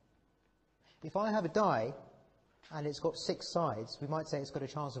trials. If I have a die and it's got 6 sides, we might say it's got a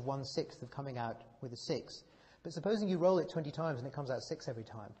chance of 1/6 of coming out with a 6. But supposing you roll it 20 times and it comes out 6 every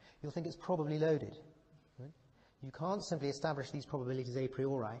time, you'll think it's probably loaded. Right? You can't simply establish these probabilities a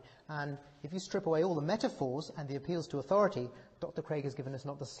priori. And if you strip away all the metaphors and the appeals to authority, Dr. Craig has given us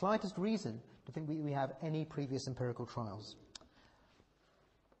not the slightest reason to think we have any previous empirical trials.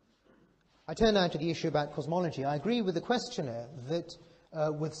 I turn now to the issue about cosmology. I agree with the questioner that,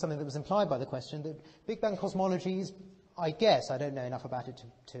 with something that was implied by the question, that Big Bang cosmology is, I guess, I don't know enough about it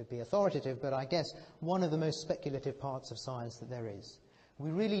to be authoritative, but I guess one of the most speculative parts of science that there is.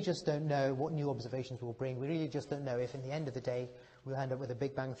 We really just don't know what new observations will bring. We really just don't know if, in the end of the day, we'll end up with a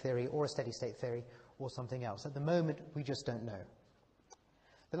Big Bang theory or a steady-state theory or something else. At the moment, we just don't know.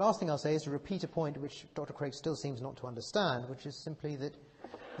 The last thing I'll say is to repeat a point which Dr. Craig still seems not to understand, which is simply that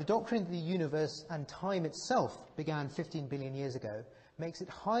the doctrine that the universe and time itself began 15 billion years ago makes it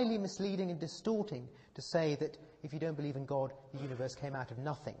highly misleading and distorting to say that if you don't believe in God, the universe came out of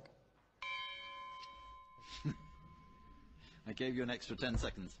nothing. I gave you an extra 10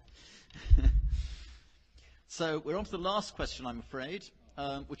 seconds. So we're on to the last question, I'm afraid,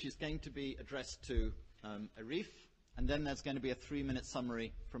 which is going to be addressed to Arif, and then there's going to be a 3-minute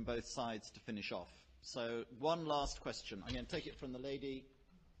summary from both sides to finish off. So one last question. I'm going to take it from the lady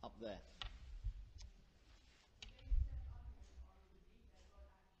up there.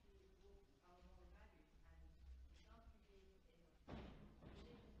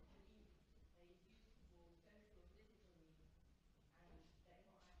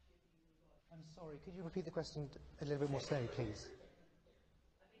 I'm sorry, could you repeat the question a little bit more slowly, please?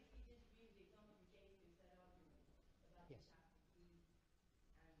 Yes.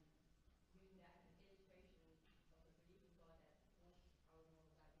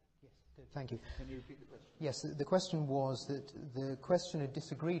 Yes, good, thank you. Can you repeat the question? Yes, the question was that the questioner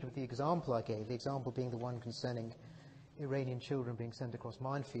disagreed with the example I gave, the example being the one concerning Iranian children being sent across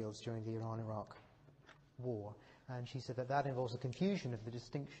minefields during the Iran-Iraq war. And she said that that involves a confusion of the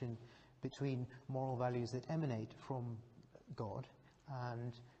distinction between moral values that emanate from God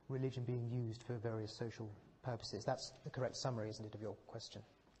and religion being used for various social purposes. That's the correct summary, isn't it, of your question?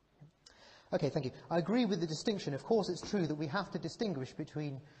 Okay, thank you. I agree with the distinction. Of course, it's true that we have to distinguish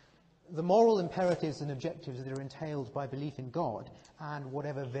between the moral imperatives and objectives that are entailed by belief in God and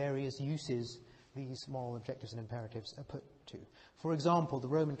whatever various uses these moral objectives and imperatives are put to. For example, the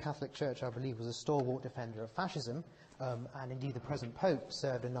Roman Catholic Church, I believe, was a stalwart defender of fascism, and indeed the present Pope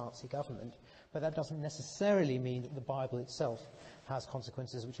served a Nazi government, but that doesn't necessarily mean that the Bible itself has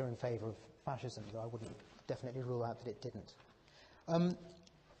consequences which are in favour of fascism, though I wouldn't definitely rule out that it didn't.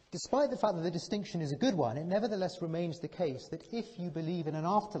 Despite the fact that the distinction is a good one, it nevertheless remains the case that if you believe in an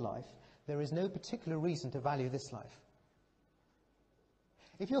afterlife, there is no particular reason to value this life.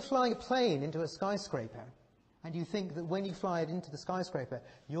 If you're flying a plane into a skyscraper, and you think that when you fly it into the skyscraper,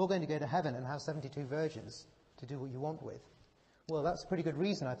 you're going to go to heaven and have 72 virgins to do what you want with, well, that's a pretty good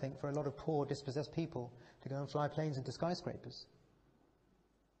reason, I think, for a lot of poor, dispossessed people to go and fly planes into skyscrapers.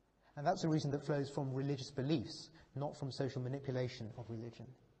 And that's a reason that flows from religious beliefs, not from social manipulation of religion.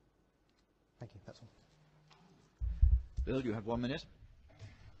 Thank you. That's all. Bill, you have 1 minute.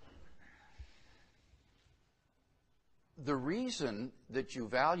 The reason that you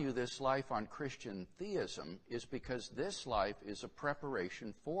value this life on Christian theism is because this life is a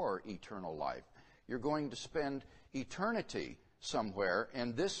preparation for eternal life. You're going to spend eternity somewhere,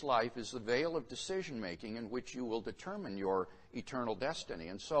 and this life is the veil of decision-making in which you will determine your eternal destiny.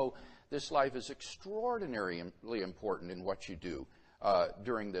 And so this life is extraordinarily important in what you do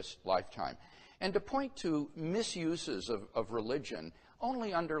during this lifetime. And to point to misuses of religion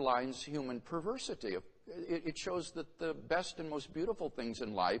only underlines human perversity. It shows that the best and most beautiful things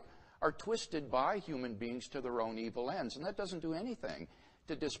in life are twisted by human beings to their own evil ends, and that doesn't do anything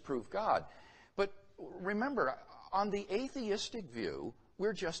to disprove God. But remember, on the atheistic view,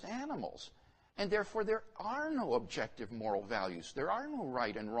 we're just animals, and therefore there are no objective moral values. There are no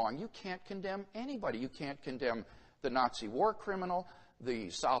right and wrong. You can't condemn anybody. You can't condemn the Nazi war criminal, the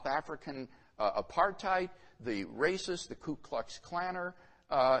South African apartheid, the racist, the Ku Klux Klanner,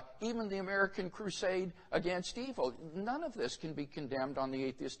 even the American crusade against evil. None of this can be condemned on the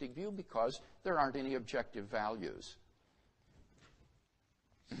atheistic view because there aren't any objective values.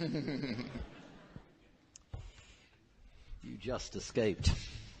 You just escaped.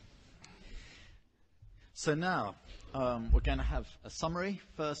 So now, we're going to have a summary.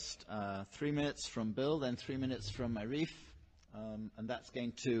 First, 3 minutes from Bill, then 3 minutes from Arif, and that's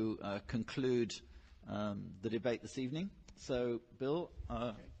going to conclude the debate this evening. So, Bill,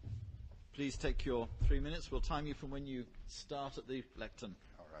 please take your 3 minutes. We'll time you from when you start at the lectern.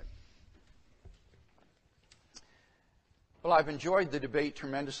 All right. Well, I've enjoyed the debate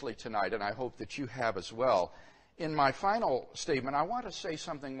tremendously tonight, and I hope that you have as well. In my final statement, I want to say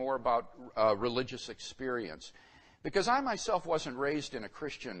something more about religious experience, because I myself wasn't raised in a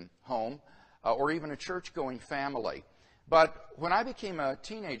Christian home or even a church-going family. But when I became a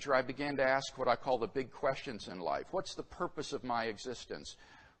teenager, I began to ask what I call the big questions in life. What's the purpose of my existence?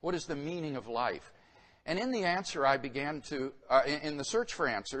 What is the meaning of life? And in the answer, in the search for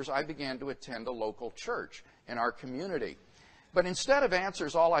answers, I began to attend a local church in our community. But instead of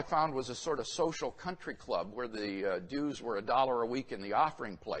answers, all I found was a sort of social country club where the dues were $1 a week in the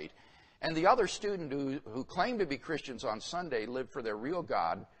offering plate. And the other student who claimed to be Christians on Sunday lived for their real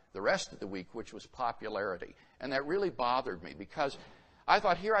God the rest of the week, which was popularity. And that really bothered me because I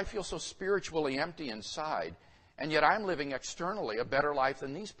thought, here I feel so spiritually empty inside, and yet I'm living externally a better life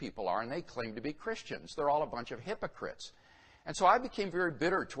than these people are, and they claim to be Christians. They're all a bunch of hypocrites. And so I became very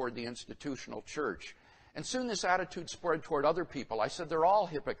bitter toward the institutional church. And soon this attitude spread toward other people. I said, they're all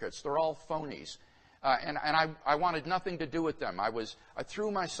hypocrites. They're all phonies. And I wanted nothing to do with them. I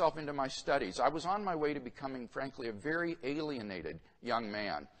threw myself into my studies. I was on my way to becoming, frankly, a very alienated young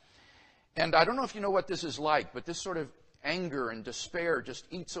man. And I don't know if you know what this is like, but this sort of anger and despair just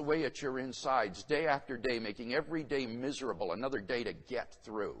eats away at your insides day after day, making every day miserable, another day to get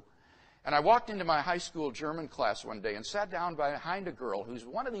through. And I walked into my high school German class one day and sat down behind a girl who's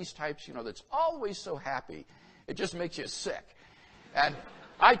one of these types, that's always so happy. It just makes you sick. And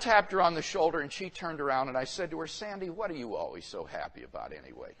I tapped her on the shoulder, and she turned around, and I said to her, Sandy, what are you always so happy about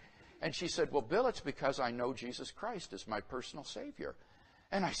anyway? And she said, well, Bill, it's because I know Jesus Christ as my personal Savior.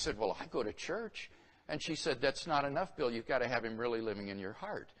 And I said, well, I go to church. And she said, that's not enough, Bill. You've got to have him really living in your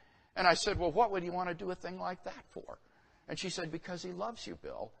heart. And I said, well, what would you want to do a thing like that for? And she said, because he loves you,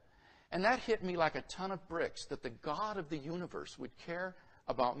 Bill. And that hit me like a ton of bricks, that the God of the universe would care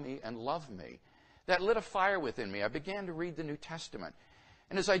about me and love me. That lit a fire within me. I began to read the New Testament.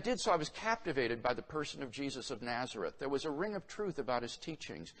 And as I did so, I was captivated by the person of Jesus of Nazareth. There was a ring of truth about his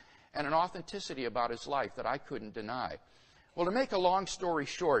teachings and an authenticity about his life that I couldn't deny. Well, to make a long story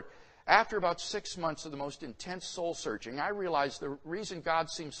short, after about 6 months of the most intense soul-searching, I realized the reason God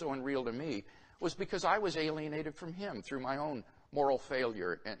seemed so unreal to me was because I was alienated from him through my own moral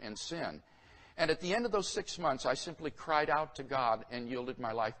failure and sin. And at the end of those 6 months, I simply cried out to God and yielded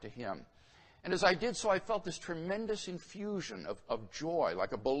my life to him. And as I did so, I felt this tremendous infusion of joy,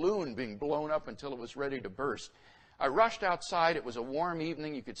 like a balloon being blown up until it was ready to burst. I rushed outside. It was a warm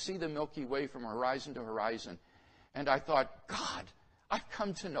evening. You could see the Milky Way from horizon to horizon. And I thought, God, I've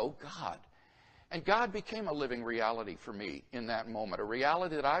come to know God. And God became a living reality for me in that moment, a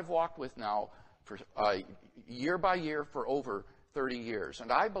reality that I've walked with now for year by year for over 30 years.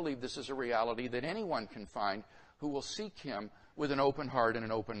 And I believe this is a reality that anyone can find who will seek him with an open heart and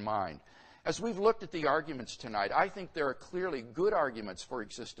an open mind. As we've looked at the arguments tonight, I think there are clearly good arguments for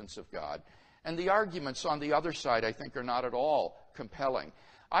existence of God. And the arguments on the other side, I think, are not at all compelling.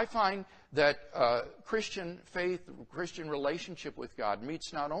 I find that Christian faith, Christian relationship with God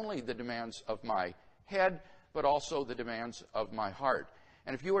meets not only the demands of my head, but also the demands of my heart.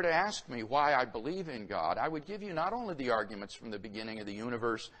 And if you were to ask me why I believe in God, I would give you not only the arguments from the beginning of the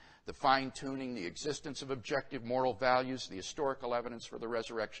universe, the fine-tuning, the existence of objective moral values, the historical evidence for the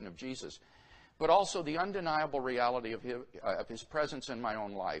resurrection of Jesus, but also the undeniable reality of his presence in my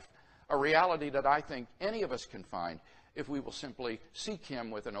own life, a reality that I think any of us can find if we will simply seek him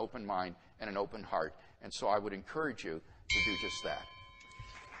with an open mind and an open heart. And so I would encourage you to do just that.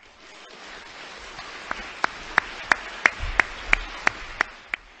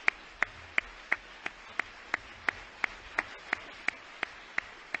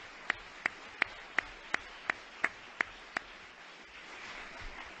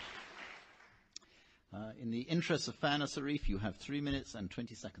 In the interest of fairness, Arif, you have 3 minutes and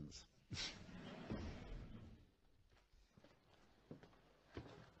 20 seconds.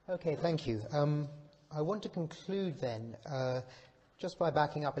 Okay, thank you. I want to conclude then just by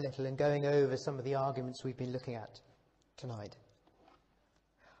backing up a little and going over some of the arguments we've been looking at tonight.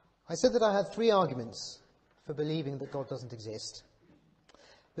 I said that I had 3 arguments for believing that God doesn't exist.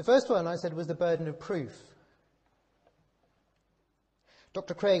 The first one I said was the burden of proof.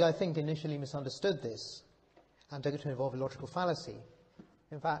 Dr. Craig, I think, initially misunderstood this and took it to involve a logical fallacy.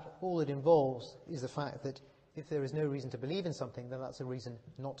 In fact, all it involves is the fact that if there is no reason to believe in something, then that's a reason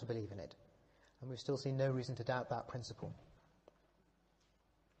not to believe in it. And we've still seen no reason to doubt that principle.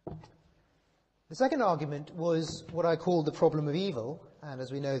 The second argument was what I called the problem of evil, and as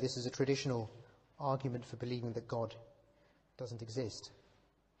we know, this is a traditional argument for believing that God doesn't exist.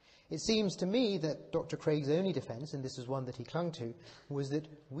 It seems to me that Dr. Craig's only defense, and this is one that he clung to, was that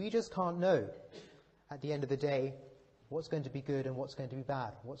we just can't know at the end of the day what's going to be good and what's going to be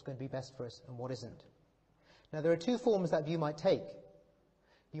bad, what's going to be best for us and what isn't. Now, there are 2 forms that view might take.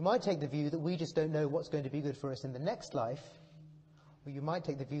 You might take the view that we just don't know what's going to be good for us in the next life, or you might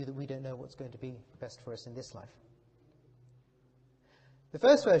take the view that we don't know what's going to be best for us in this life. The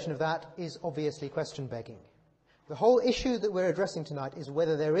first version of that is obviously question-begging. The whole issue that we're addressing tonight is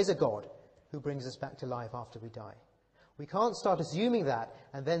whether there is a God who brings us back to life after we die. We can't start assuming that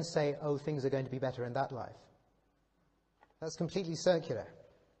and then say, oh, things are going to be better in that life. That's completely circular.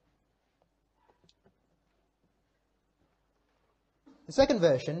 The second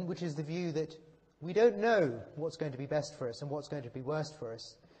version, which is the view that we don't know what's going to be best for us and what's going to be worst for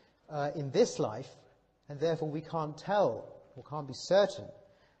us in this life, and therefore we can't tell or can't be certain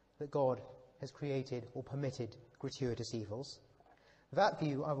that God has created or permitted gratuitous evils. That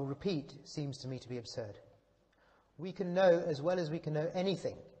view, I will repeat, seems to me to be absurd. We can know, as well as we can know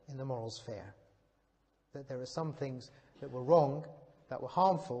anything in the moral sphere, that there are some things that were wrong, that were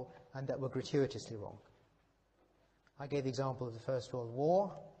harmful, and that were gratuitously wrong. I gave the example of the First World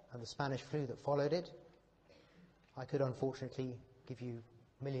War and the Spanish flu that followed it. I could unfortunately give you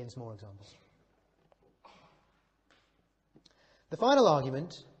millions more examples. The final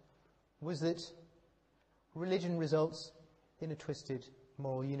argument was that religion results in a twisted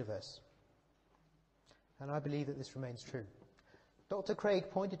moral universe. And I believe that this remains true. Dr. Craig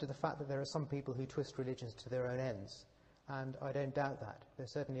pointed to the fact that there are some people who twist religions to their own ends. And I don't doubt that. There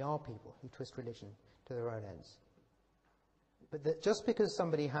certainly are people who twist religion to their own ends. But that just because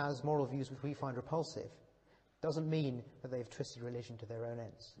somebody has moral views which we find repulsive doesn't mean that they've twisted religion to their own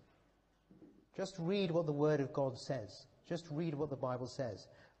ends. Just read what the Word of God says. Just read what the Bible says.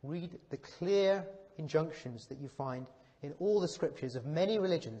 Read the clear injunctions that you find in all the scriptures of many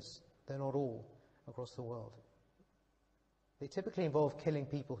religions, though not all, across the world. They typically involve killing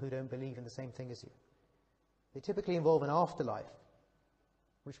people who don't believe in the same thing as you. They typically involve an afterlife,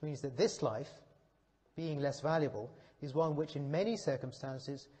 which means that this life, being less valuable, is one which in many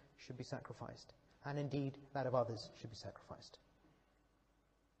circumstances should be sacrificed, and indeed that of others should be sacrificed.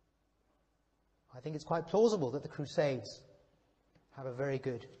 I think it's quite plausible that the Crusades have a very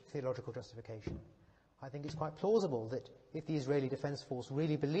good theological justification. I think it's quite plausible that if the Israeli Defense Force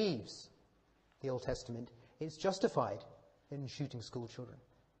really believes the Old Testament, it's justified in shooting school children.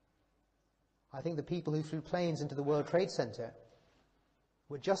 I think the people who flew planes into the World Trade Center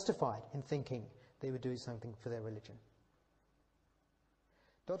were justified in thinking they were doing something for their religion.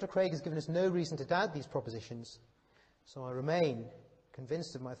 Dr. Craig has given us no reason to doubt these propositions, so I remain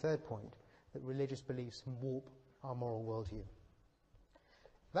convinced of my third point, that religious beliefs warp our moral worldview.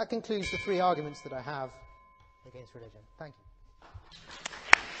 That concludes the three arguments that I have against religion. Thank you.